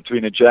difference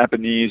between a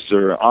Japanese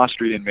or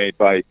Austrian-made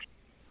bike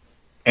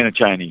and a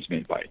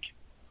Chinese-made bike.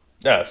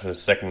 Yeah, it's a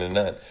second to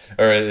none.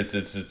 Or it's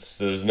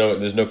there's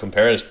no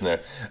comparison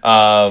there.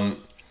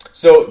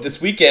 So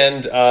this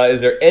weekend, is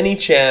there any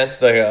chance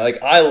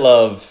that I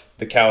love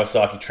the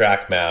Kawasaki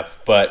track map,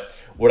 but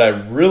what I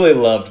really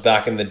loved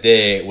back in the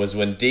day was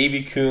when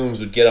Davey Coombs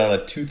would get on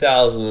a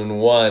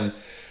 2001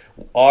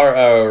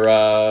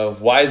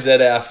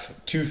 YZF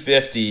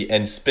 250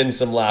 and spin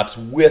some laps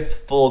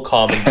with full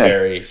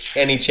commentary.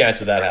 Any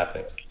chance of that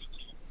happening?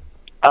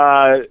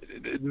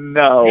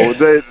 No.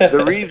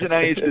 The reason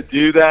I used to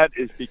do that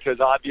is because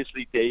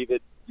obviously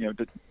David, you know,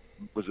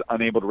 was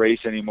unable to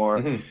race anymore.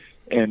 Mm-hmm.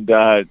 And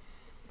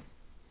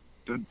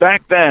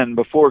back then,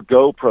 before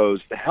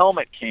GoPros, the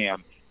helmet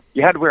cam,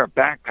 you had to wear a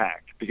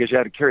backpack because you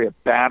had to carry a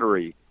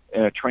battery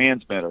and a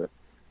transmitter.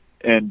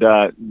 And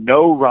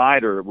no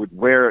rider would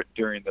wear it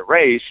during the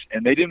race,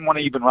 and they didn't want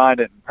to even ride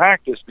it in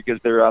practice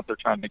because they were out there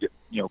trying to get,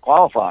 you know,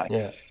 qualify.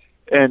 Yeah.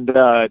 And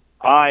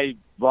I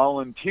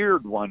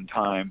volunteered one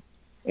time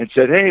and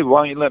said, "Hey,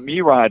 why don't you let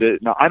me ride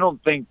it?" Now, I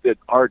don't think that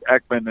Art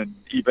Ekman and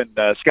even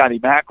Scotty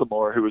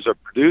McLemore, who was a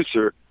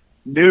producer,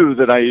 knew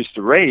that I used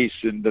to race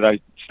and that I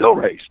still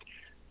raced.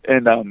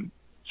 And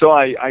so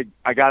I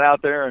got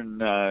out there and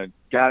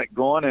got it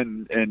going,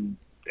 and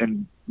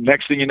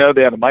next thing you know,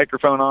 they had a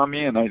microphone on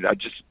me, and I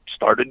just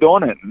started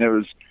doing it. And it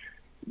was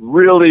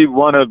really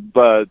one of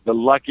the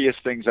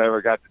luckiest things I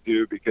ever got to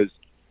do, because,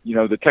 you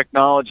know, the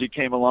technology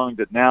came along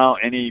that now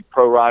any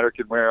pro rider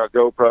can wear a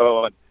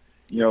GoPro and,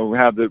 you know,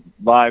 have the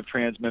live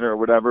transmitter or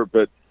whatever.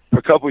 But for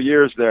a couple of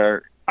years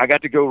there, I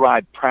got to go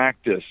ride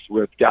practice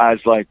with guys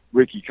like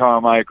Ricky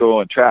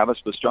Carmichael and Travis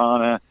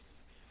Pastrana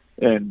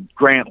and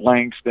Grant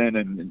Langston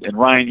and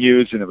Ryan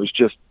Hughes, and it was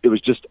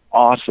just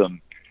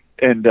awesome.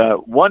 And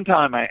one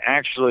time I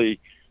actually,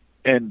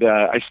 and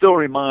I still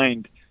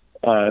remind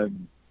the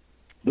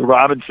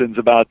Robinsons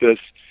about this.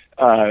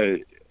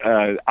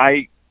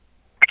 I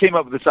came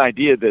up with this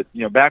idea that,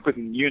 you know, back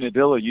when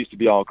Unadilla used to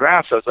be all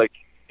grass, I was like,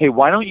 hey,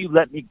 why don't you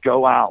let me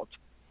go out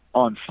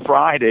on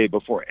Friday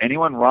before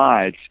anyone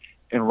rides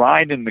and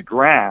ride in the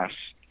grass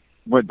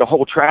with the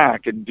whole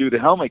track and do the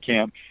helmet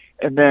cam,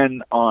 and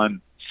then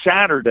on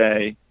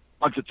Saturday,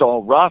 once it's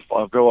all rough,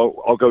 I'll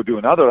go do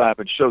another lap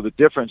and show the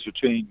difference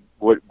between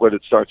what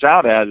it starts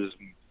out as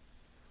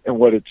and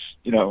what it's,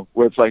 you know,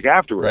 what it's like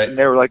afterwards. Right. And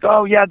they were like,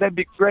 oh yeah, that'd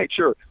be great,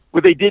 sure.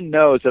 What they didn't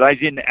know is that I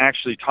didn't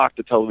actually talk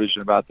to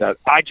television about that.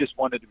 I just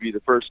wanted to be the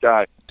first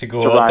guy to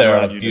go out there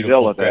on a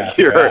beautiful grass.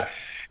 Yeah.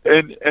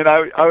 And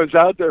I was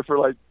out there for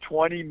like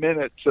 20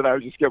 minutes, and I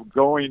just kept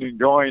going and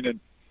going,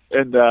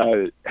 and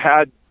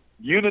had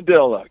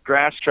Unadilla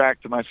grass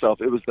track to myself.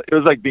 It was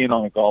like being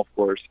on a golf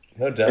course.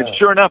 No doubt. And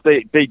sure enough,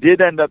 they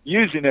did end up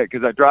using it,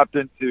 because I dropped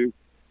into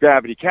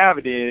Gravity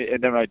Cavity,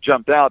 and then when I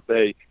jumped out,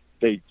 they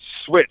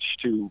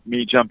switched to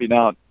me jumping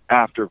out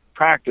after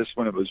practice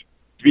when it was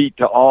beat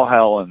to all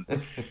hell, and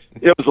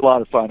it was a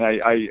lot of fun.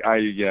 I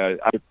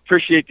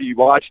appreciate that you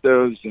watch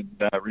those and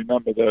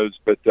remember those,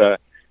 but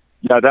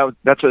yeah,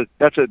 that's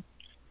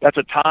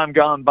a time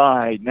gone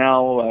by.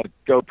 Now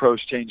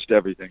GoPro's changed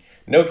everything.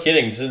 No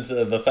kidding, since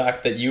the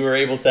fact that you were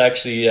able to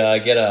actually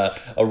get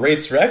a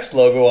Race Rex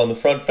logo on the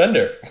front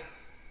fender.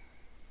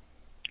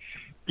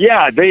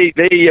 Yeah, they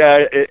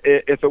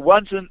if it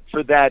wasn't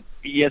for that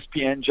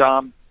ESPN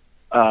job,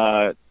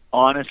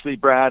 honestly,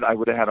 Brad, I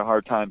would have had a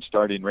hard time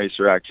starting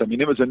Racer X. I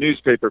mean, it was a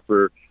newspaper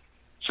for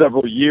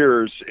several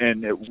years,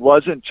 and it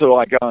wasn't until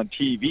I got on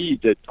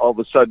TV that all of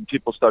a sudden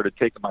people started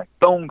taking my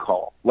phone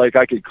call. Like,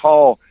 I could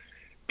call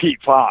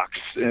Pete Fox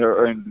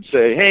and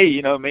say, hey,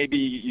 you know, maybe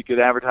you could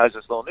advertise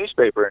this little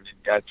newspaper, and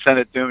I'd send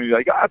it to him, and he'd be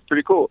like, oh, that's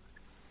pretty cool.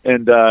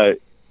 And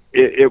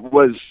it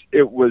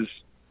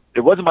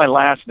wasn't my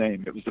last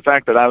name. It was the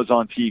fact that I was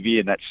on TV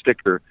and that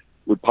sticker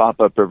would pop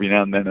up every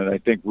now and then, and I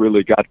think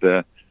really got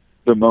the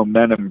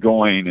momentum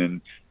going.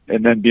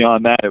 And then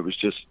beyond that, it was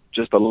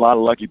just a lot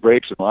of lucky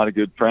breaks and a lot of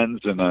good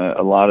friends and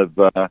a lot of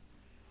work.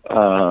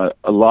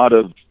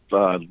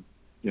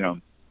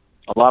 Yeah,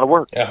 a lot of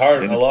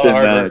hard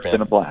work, It's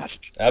been a blast.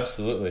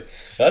 Absolutely.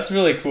 That's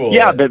really cool.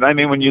 Yeah, but I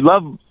mean, when you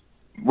love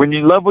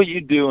what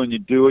you do and you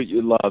do what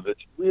you love,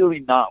 it's really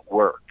not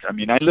work. I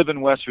mean, I live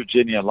in West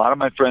Virginia. A lot of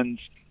my friends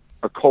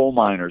are coal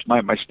miners.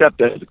 My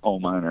stepdad is a coal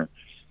miner.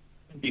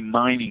 Be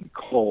mining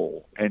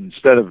coal, and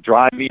instead of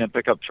driving a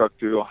pickup truck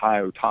through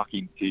Ohio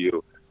talking to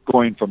you,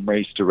 going from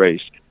race to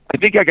race. I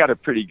think I got a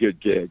pretty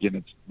good gig, and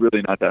it's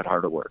really not that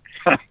hard to work.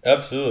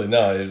 Absolutely.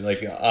 No,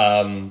 like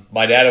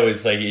my dad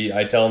always, like,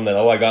 I tell him that,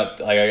 I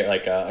got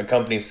a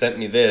company sent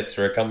me this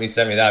or a company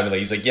sent me that. But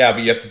he's like, yeah,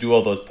 but you have to do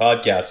all those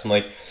podcasts. I'm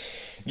like,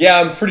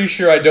 yeah, I'm pretty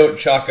sure I don't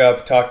chalk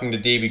up talking to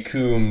Davey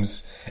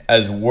Coombs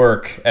as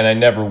work, and I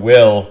never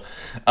will,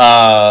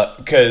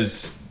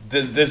 because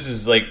this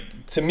is like,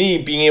 to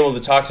me, being able to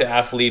talk to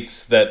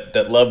athletes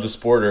that love the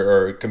sport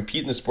or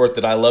compete in the sport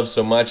that I love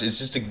so much, it's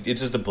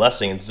just a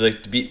blessing. It's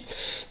like to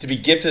be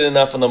gifted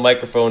enough on the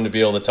microphone to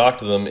be able to talk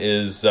to them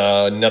is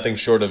nothing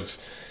short of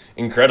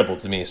incredible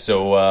to me.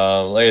 So,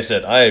 like I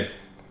said, I'm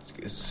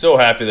so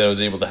happy that I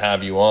was able to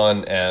have you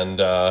on, and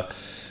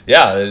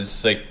yeah,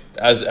 it's like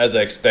as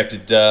I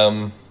expected.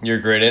 You're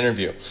a great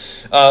interview.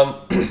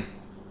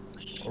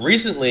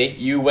 Recently,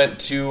 you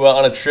went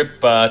on a trip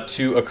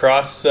to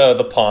across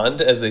the pond,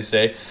 as they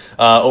say,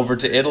 over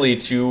to Italy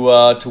to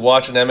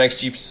watch some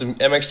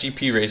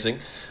MXGP racing.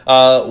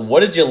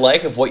 What did you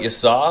like of what you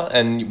saw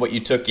and what you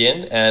took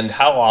in, and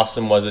how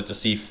awesome was it to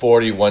see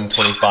 40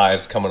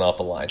 125s coming off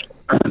the line?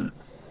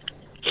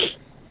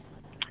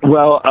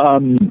 Well,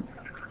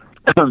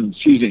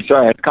 excuse me,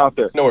 sorry, I had a cough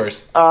there. No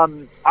worries.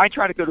 I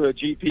try to go to a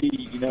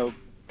GP,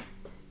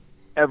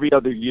 every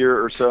other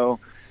year or so.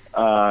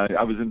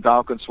 I was in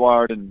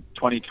Valkenswaard in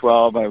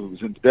 2012. I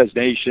was in Des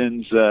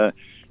Nations.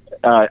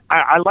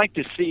 I like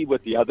to see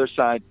what the other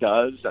side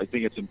does. I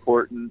think it's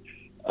important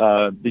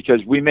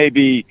because we may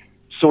be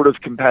sort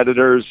of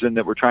competitors in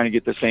that we're trying to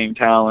get the same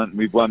talent.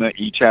 We want to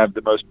each have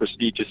the most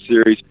prestigious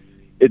series.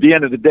 At the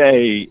end of the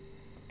day,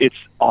 it's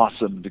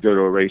awesome to go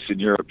to a race in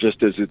Europe,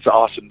 just as it's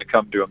awesome to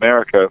come to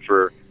America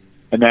for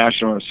a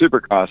national or a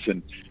supercross.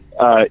 And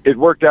it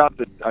worked out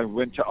that I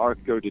went to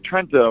Arco di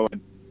Trento,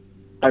 and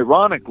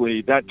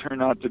ironically, that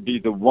turned out to be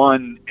the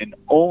one and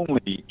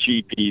only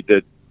GP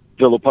that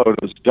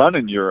Villopoto's done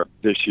in Europe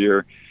this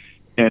year.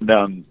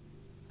 And,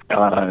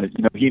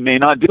 he may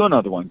not do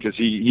another one because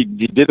he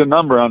did a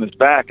number on his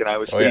back, and I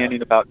was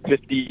standing about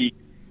 50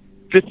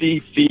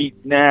 feet,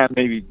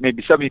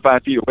 maybe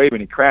 75 feet away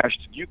when he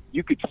crashed.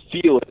 You could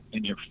feel it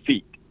in your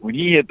feet. When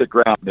he hit the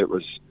ground, it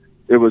was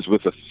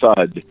with a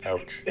thud.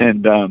 Ouch.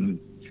 And,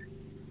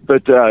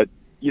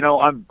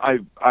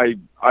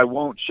 I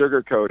won't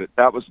sugarcoat it.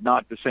 That was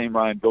not the same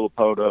Ryan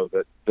Villopoto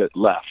that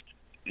left,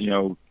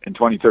 in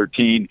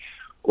 2013,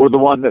 or the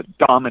one that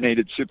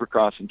dominated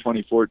Supercross in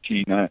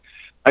 2014.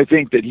 I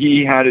think that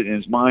he had it in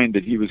his mind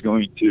that he was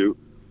going to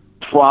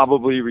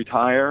probably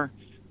retire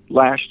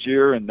last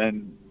year, and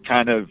then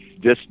kind of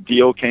this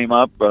deal came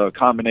up, a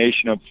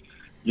combination of,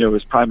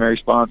 his primary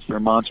sponsor,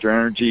 Monster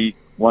Energy,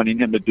 wanting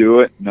him to do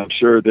it, and I'm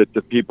sure that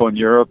the people in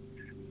Europe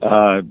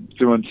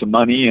threw in some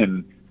money,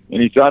 and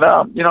he thought,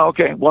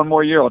 okay, one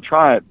more year, I'll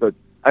try it. But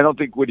I don't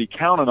think what he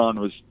counted on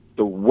was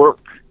the work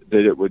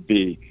that it would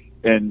be.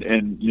 And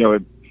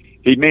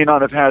he may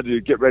not have had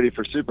to get ready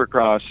for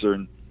Supercross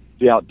or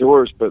the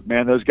outdoors, but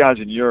man, those guys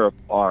in Europe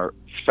are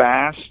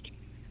fast.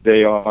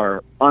 They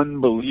are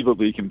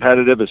unbelievably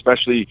competitive,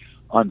 especially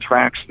on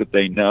tracks that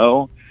they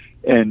know.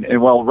 And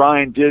while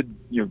Ryan did,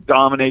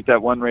 dominate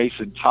that one race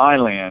in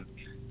Thailand,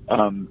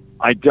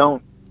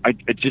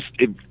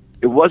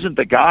 it wasn't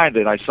the guy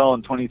that I saw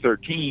in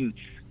 2013.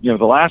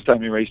 The last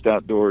time he raced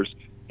outdoors,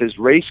 his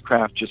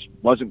racecraft just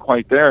wasn't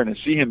quite there. And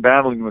to see him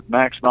battling with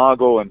Max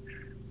Nagel and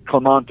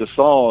Clement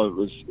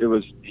Desalle,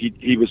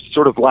 he was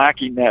sort of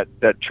lacking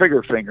that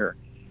trigger finger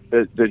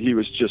that he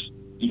was just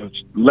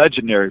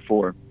legendary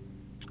for.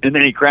 And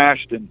then he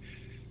crashed, and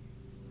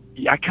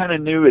I kind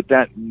of knew at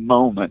that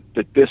moment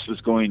that this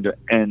was going to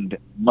end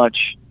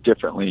much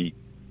differently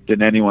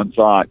than anyone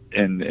thought.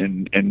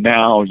 And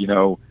now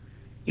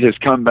his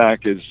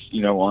comeback is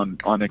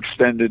on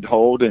extended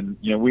hold, and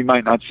we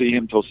might not see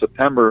him till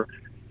September.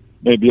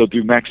 Maybe he'll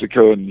do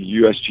Mexico and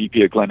the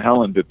USGP at Glen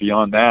Helen, but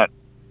beyond that,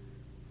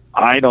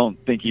 I don't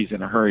think he's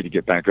in a hurry to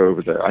get back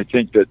over there. I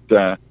think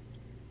that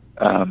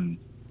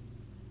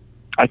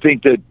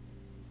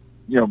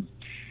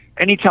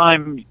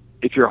anytime,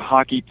 if you're a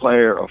hockey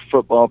player, a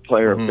football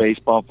player, a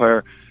baseball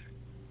player,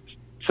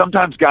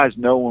 sometimes guys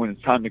know when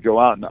it's time to go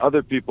out, and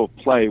other people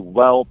play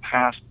well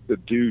past the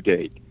due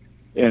date.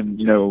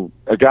 And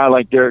a guy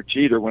like Derek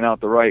Jeter went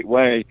out the right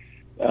way.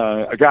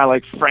 A guy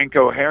like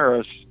Franco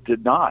Harris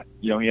did not.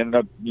 He ended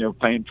up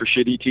playing for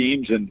shitty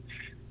teams and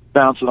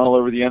bouncing all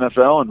over the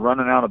NFL and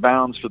running out of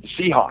bounds for the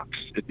Seahawks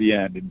at the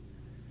end. And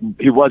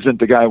he wasn't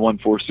the guy who won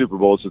 4 Super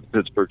Bowls with the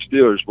Pittsburgh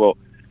Steelers. Well,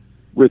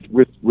 with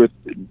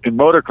in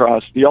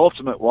motocross, the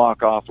ultimate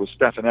walk-off was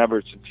Stefan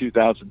Everts in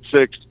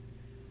 2006.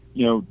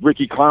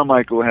 Ricky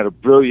Carmichael had a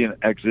brilliant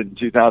exit in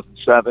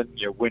 2007,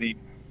 winning,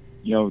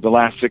 the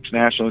last 6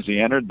 nationals he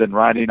entered, then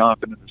riding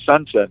off into the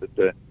sunset at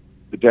the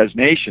Des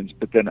Nations.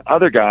 But then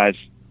other guys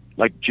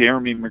like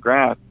Jeremy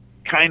McGrath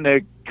kind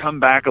of come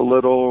back a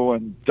little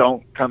and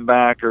don't come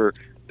back, or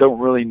don't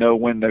really know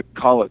when to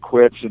call it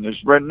quits. And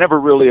there's never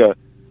really a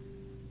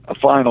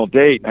final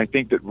date. And I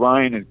think that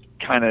Ryan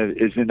kind of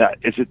is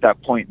at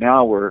that point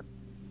now where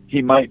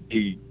he might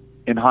be,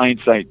 in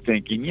hindsight,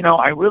 thinking,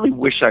 I really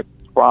wish I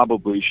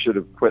probably should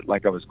have quit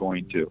like I was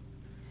going to.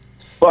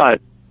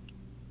 But,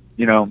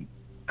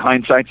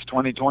 hindsight's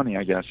 20/20,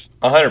 I guess.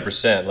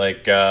 100%.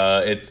 Like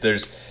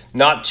there's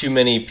not too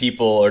many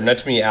people or not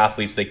too many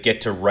athletes that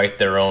get to write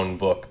their own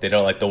book. They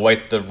don't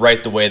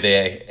write the way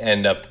they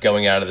end up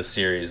going out of the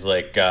series.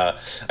 Like I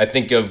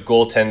think of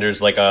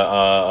goaltenders like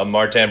a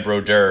Martin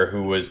Brodeur,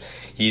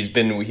 he'd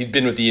been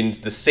with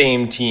the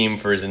same team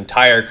for his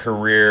entire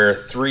career,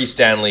 3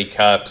 Stanley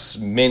Cups,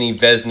 many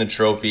Vezina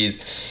trophies.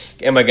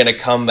 Am I going to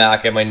come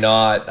back? Am I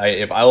not?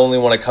 If I only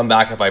want to come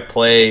back if I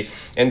play.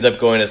 Ends up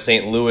going to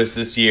St. Louis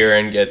this year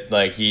and get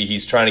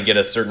he's trying to get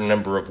a certain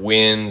number of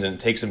wins, and it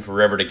takes him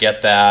forever to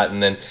get that,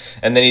 and then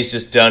he's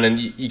just done. And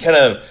you kind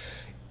of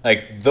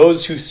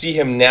those who see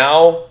him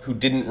now who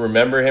didn't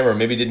remember him or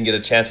maybe didn't get a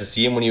chance to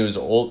see him when he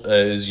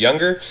was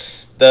younger.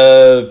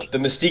 The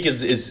mystique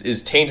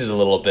is tainted a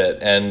little bit,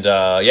 and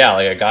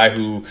a guy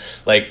who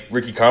like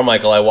Ricky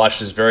Carmichael, I watched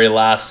his very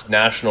last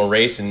national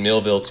race in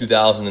Millville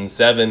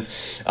 2007,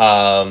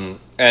 and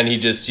he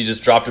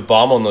just dropped a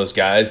bomb on those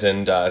guys,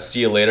 and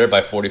see you later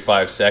by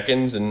 45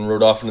 seconds, and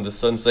rode off into the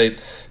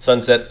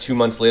sunset 2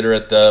 months later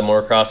at the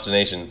Motocross of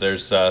Nations.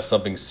 There's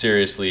something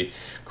seriously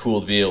cool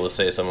to be able to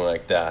say something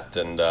like that,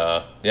 and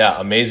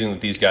amazing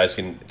that these guys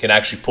can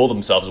actually pull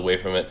themselves away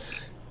from it,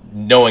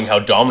 knowing how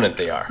dominant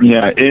they are.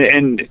 Yeah,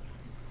 and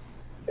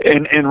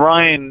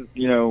Ryan,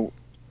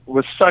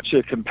 was such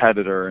a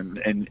competitor and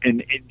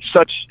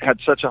had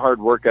such a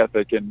hard work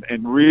ethic, and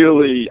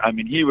really, I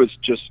mean, he was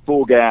just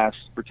full gas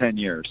for 10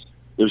 years.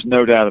 There's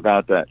no doubt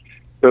about that.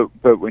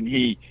 But when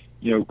he,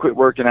 quit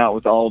working out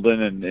with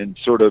Alden and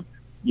sort of,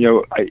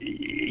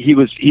 he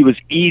was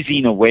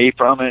easing away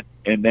from it,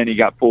 and then he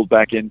got pulled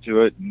back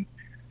into it, and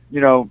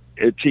to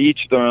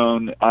each their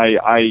own.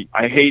 I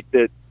hate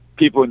that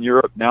people in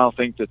Europe now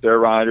think that their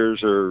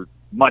riders are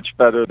much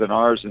better than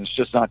ours, and it's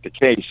just not the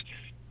case.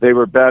 They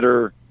were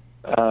better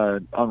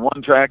on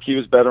one track. He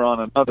was better on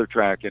another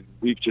track, and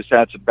we've just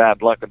had some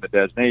bad luck in the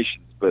Des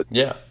Nations. But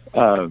yeah,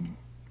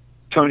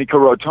 Tony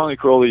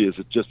Caroli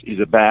he's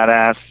a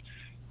badass.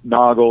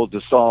 Noggle,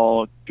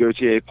 DeSalle,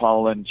 Gauthier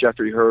Paulin,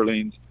 Jeffrey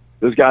Hurlings,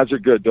 those guys are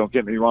good. Don't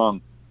get me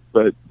wrong,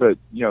 but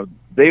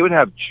they would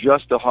have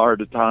just a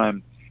harder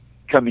time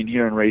coming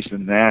here and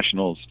racing the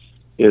Nationals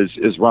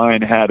as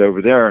Ryan had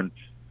over there. And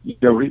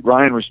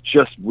Ryan was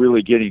just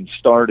really getting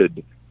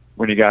started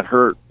when he got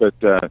hurt. But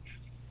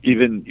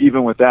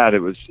even with that, it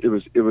was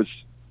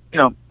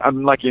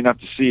I'm lucky enough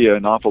to see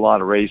an awful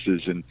lot of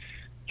races, and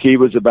he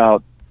was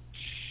about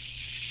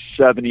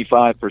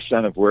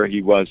 75% of where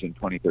he was in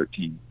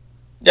 2013.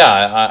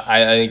 Yeah,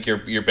 I think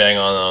you're bang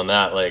on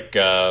that. Like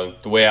the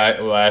way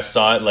I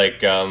saw it,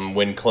 like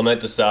when Clement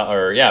DeSalle,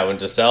 when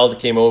DeSalle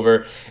came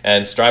over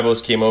and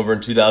Strybos came over in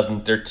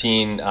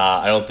 2013,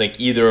 I don't think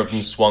either of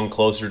them swung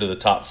closer to the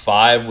top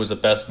 5 was the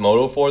best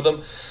moto for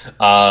them.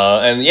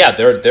 And yeah,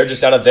 they're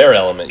just out of their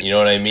element. You know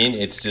what I mean?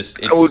 It is,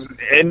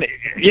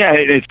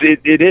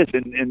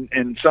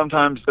 and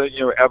sometimes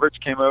Everts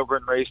came over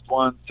and raced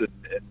once, and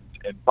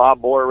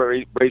Bob Moore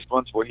raced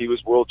once where he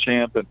was world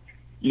champ, and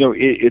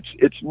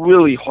it's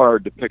really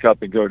hard to pick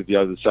up and go to the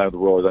other side of the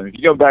world. I mean, if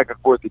you go back and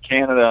forth to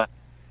Canada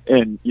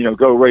and,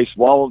 go race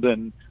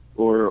Walden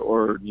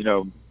or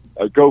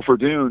Gopher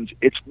Dunes,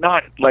 it's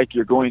not like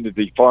you're going to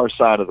the far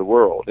side of the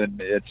world, and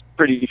it's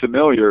pretty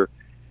familiar.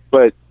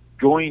 But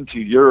going to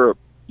Europe,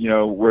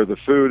 where the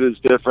food is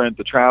different,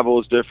 the travel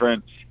is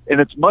different,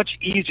 and it's much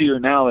easier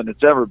now than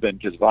it's ever been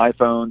because of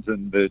iPhones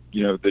and the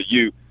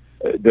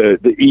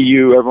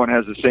EU, everyone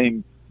has the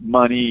same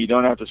money. You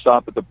don't have to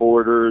stop at the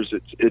borders.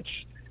 It's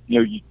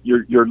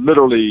you're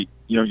literally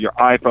your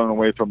iPhone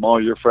away from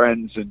all your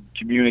friends and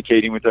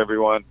communicating with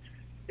everyone.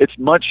 It's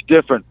much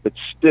different, but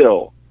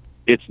still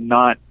it's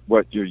not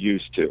what you're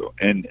used to,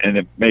 and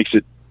it makes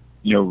it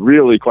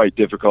really quite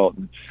difficult.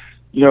 And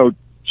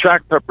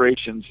track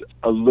preparation's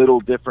a little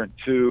different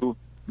too,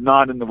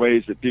 not in the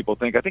ways that people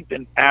think. I think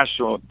the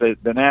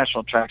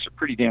national tracks are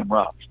pretty damn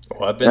rough.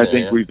 Oh, I've been there, I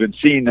think we've been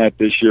seeing that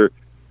this year.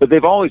 But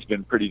they've always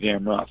been pretty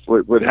damn rough.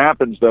 What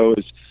happens, though,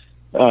 is,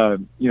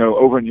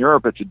 over in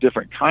Europe, it's a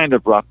different kind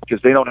of rough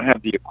because they don't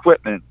have the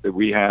equipment that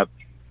we have.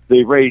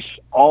 They race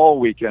all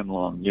weekend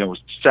long,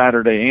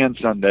 Saturday and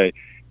Sunday,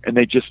 and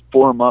they just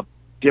form up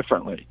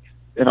differently.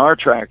 In our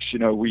tracks,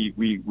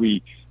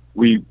 we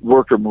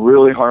work them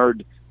really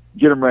hard,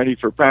 get them ready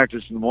for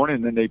practice in the morning,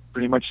 and then they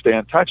pretty much stay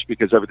in touch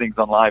because everything's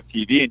on live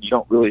TV, and you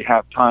don't really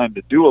have time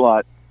to do a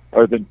lot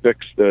other than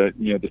fix the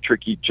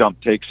tricky jump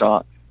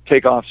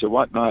takeoffs or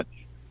whatnot.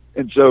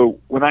 And so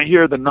when I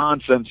hear the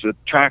nonsense that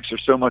tracks are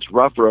so much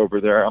rougher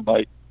over there, I'm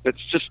like, it's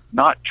just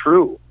not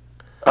true.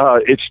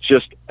 It's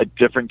just a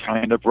different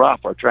kind of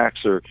rough. Our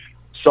tracks are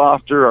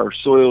softer, our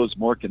soil is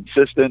more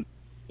consistent,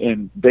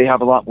 and they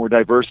have a lot more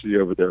diversity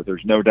over there.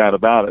 There's no doubt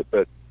about it.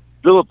 But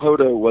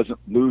Villopoto wasn't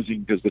losing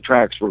because the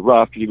tracks were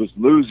rough. He was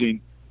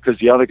losing because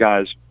the other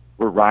guys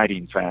were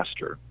riding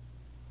faster.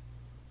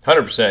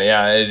 100%,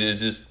 yeah.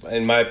 It's just,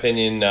 in my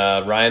opinion,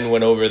 Ryan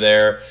went over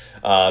there,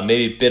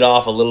 maybe bit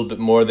off a little bit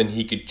more than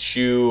he could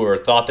chew, or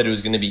thought that it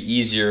was going to be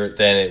easier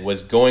than it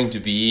was going to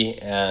be,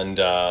 and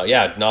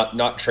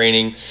not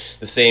training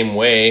the same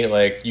way.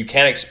 Like, you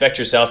can't expect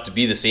yourself to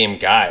be the same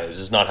guy. This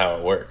is not how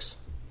it works.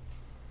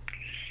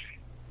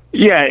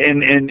 Yeah,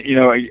 and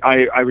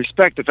I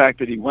respect the fact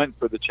that he went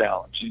for the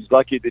challenge. He's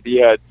lucky that he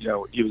had,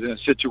 he was in a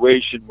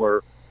situation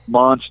where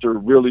Monster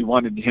really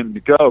wanted him to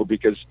go,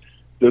 because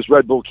those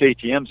Red Bull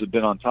KTMs have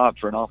been on top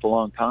for an awful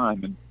long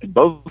time in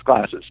both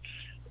classes.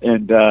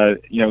 And,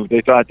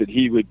 they thought that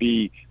he would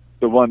be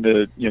the one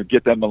to,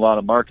 get them a lot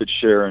of market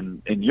share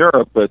in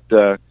Europe. But,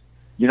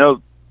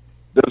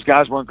 those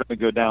guys weren't going to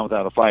go down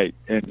without a fight.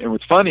 And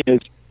what's funny is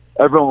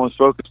everyone was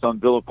focused on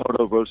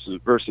Villopoto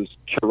versus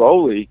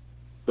Caroli,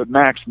 but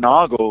Max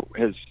Noggle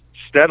has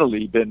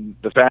steadily been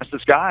the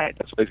fastest guy.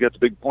 That's why he's got the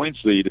big points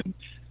lead. And,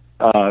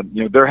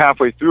 they're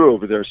halfway through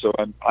over there. So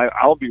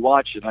I'll be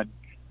watching.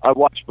 I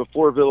watched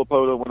before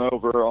Villopoto went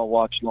over. I'll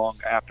watch long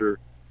after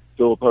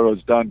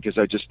Villopoto's done, because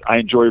I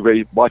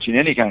enjoy watching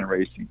any kind of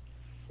racing,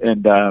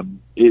 and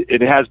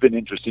it has been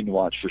interesting to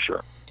watch for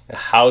sure.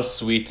 How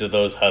sweet do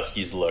those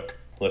Huskies look?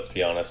 Let's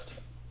be honest.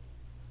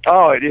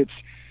 Oh, it's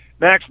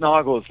Max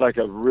Noggle is like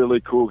a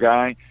really cool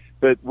guy,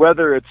 but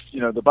whether it's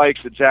the bikes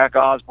that Zach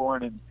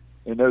Osborne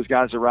and those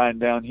guys are riding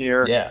down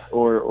here, yeah,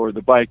 or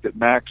the bike that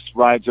Max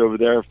rides over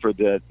there for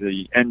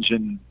the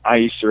Engine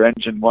Ice or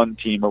Engine One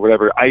team or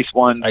whatever, Ice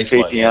One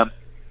KTM, yeah.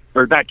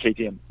 Or not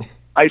KTM,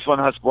 Ice One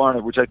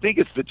Husqvarna, which I think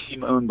is the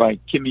team owned by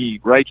Kimi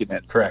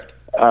Räikkönen. Correct.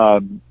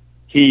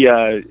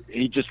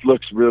 He just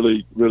looks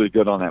really, really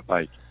good on that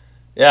bike.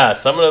 Yeah,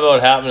 something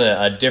about having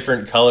a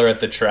different color at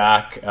the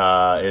track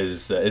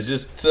is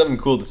just something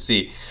cool to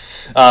see.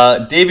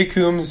 Davey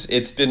Coombs,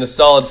 it's been a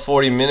solid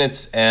 40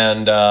 minutes,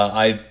 and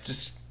I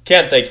just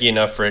can't thank you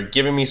enough for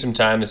giving me some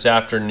time this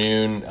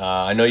afternoon.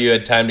 I know you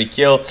had time to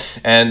kill,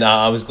 and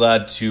I was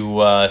glad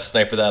to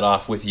sniper that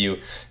off with you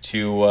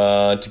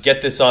to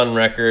get this on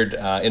record,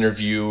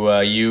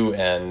 interview you,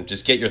 and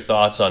just get your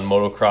thoughts on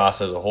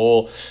motocross as a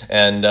whole,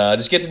 and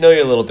just get to know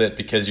you a little bit,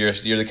 because you're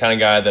the kind of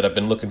guy that I've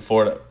been looking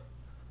forward to.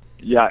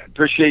 Yeah,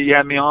 appreciate you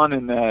having me on,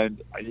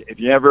 and if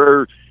you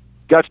ever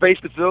got space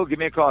to fill, give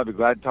me a call. I'd be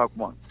glad to talk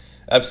more.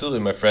 Absolutely,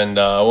 my friend.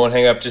 I won't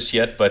hang up just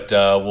yet, but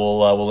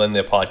we'll end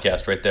the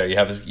podcast right there. You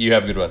have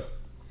a good one.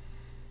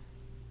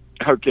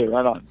 Okay,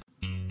 right on.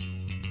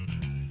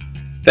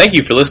 Thank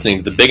you for listening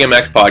to the Big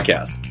MX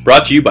podcast,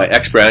 brought to you by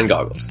X Brand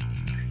Goggles.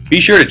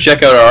 Be sure to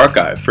check out our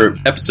archive for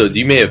episodes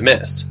you may have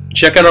missed.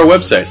 Check out our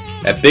website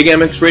at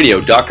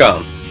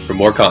bigmxradio.com for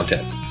more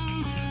content.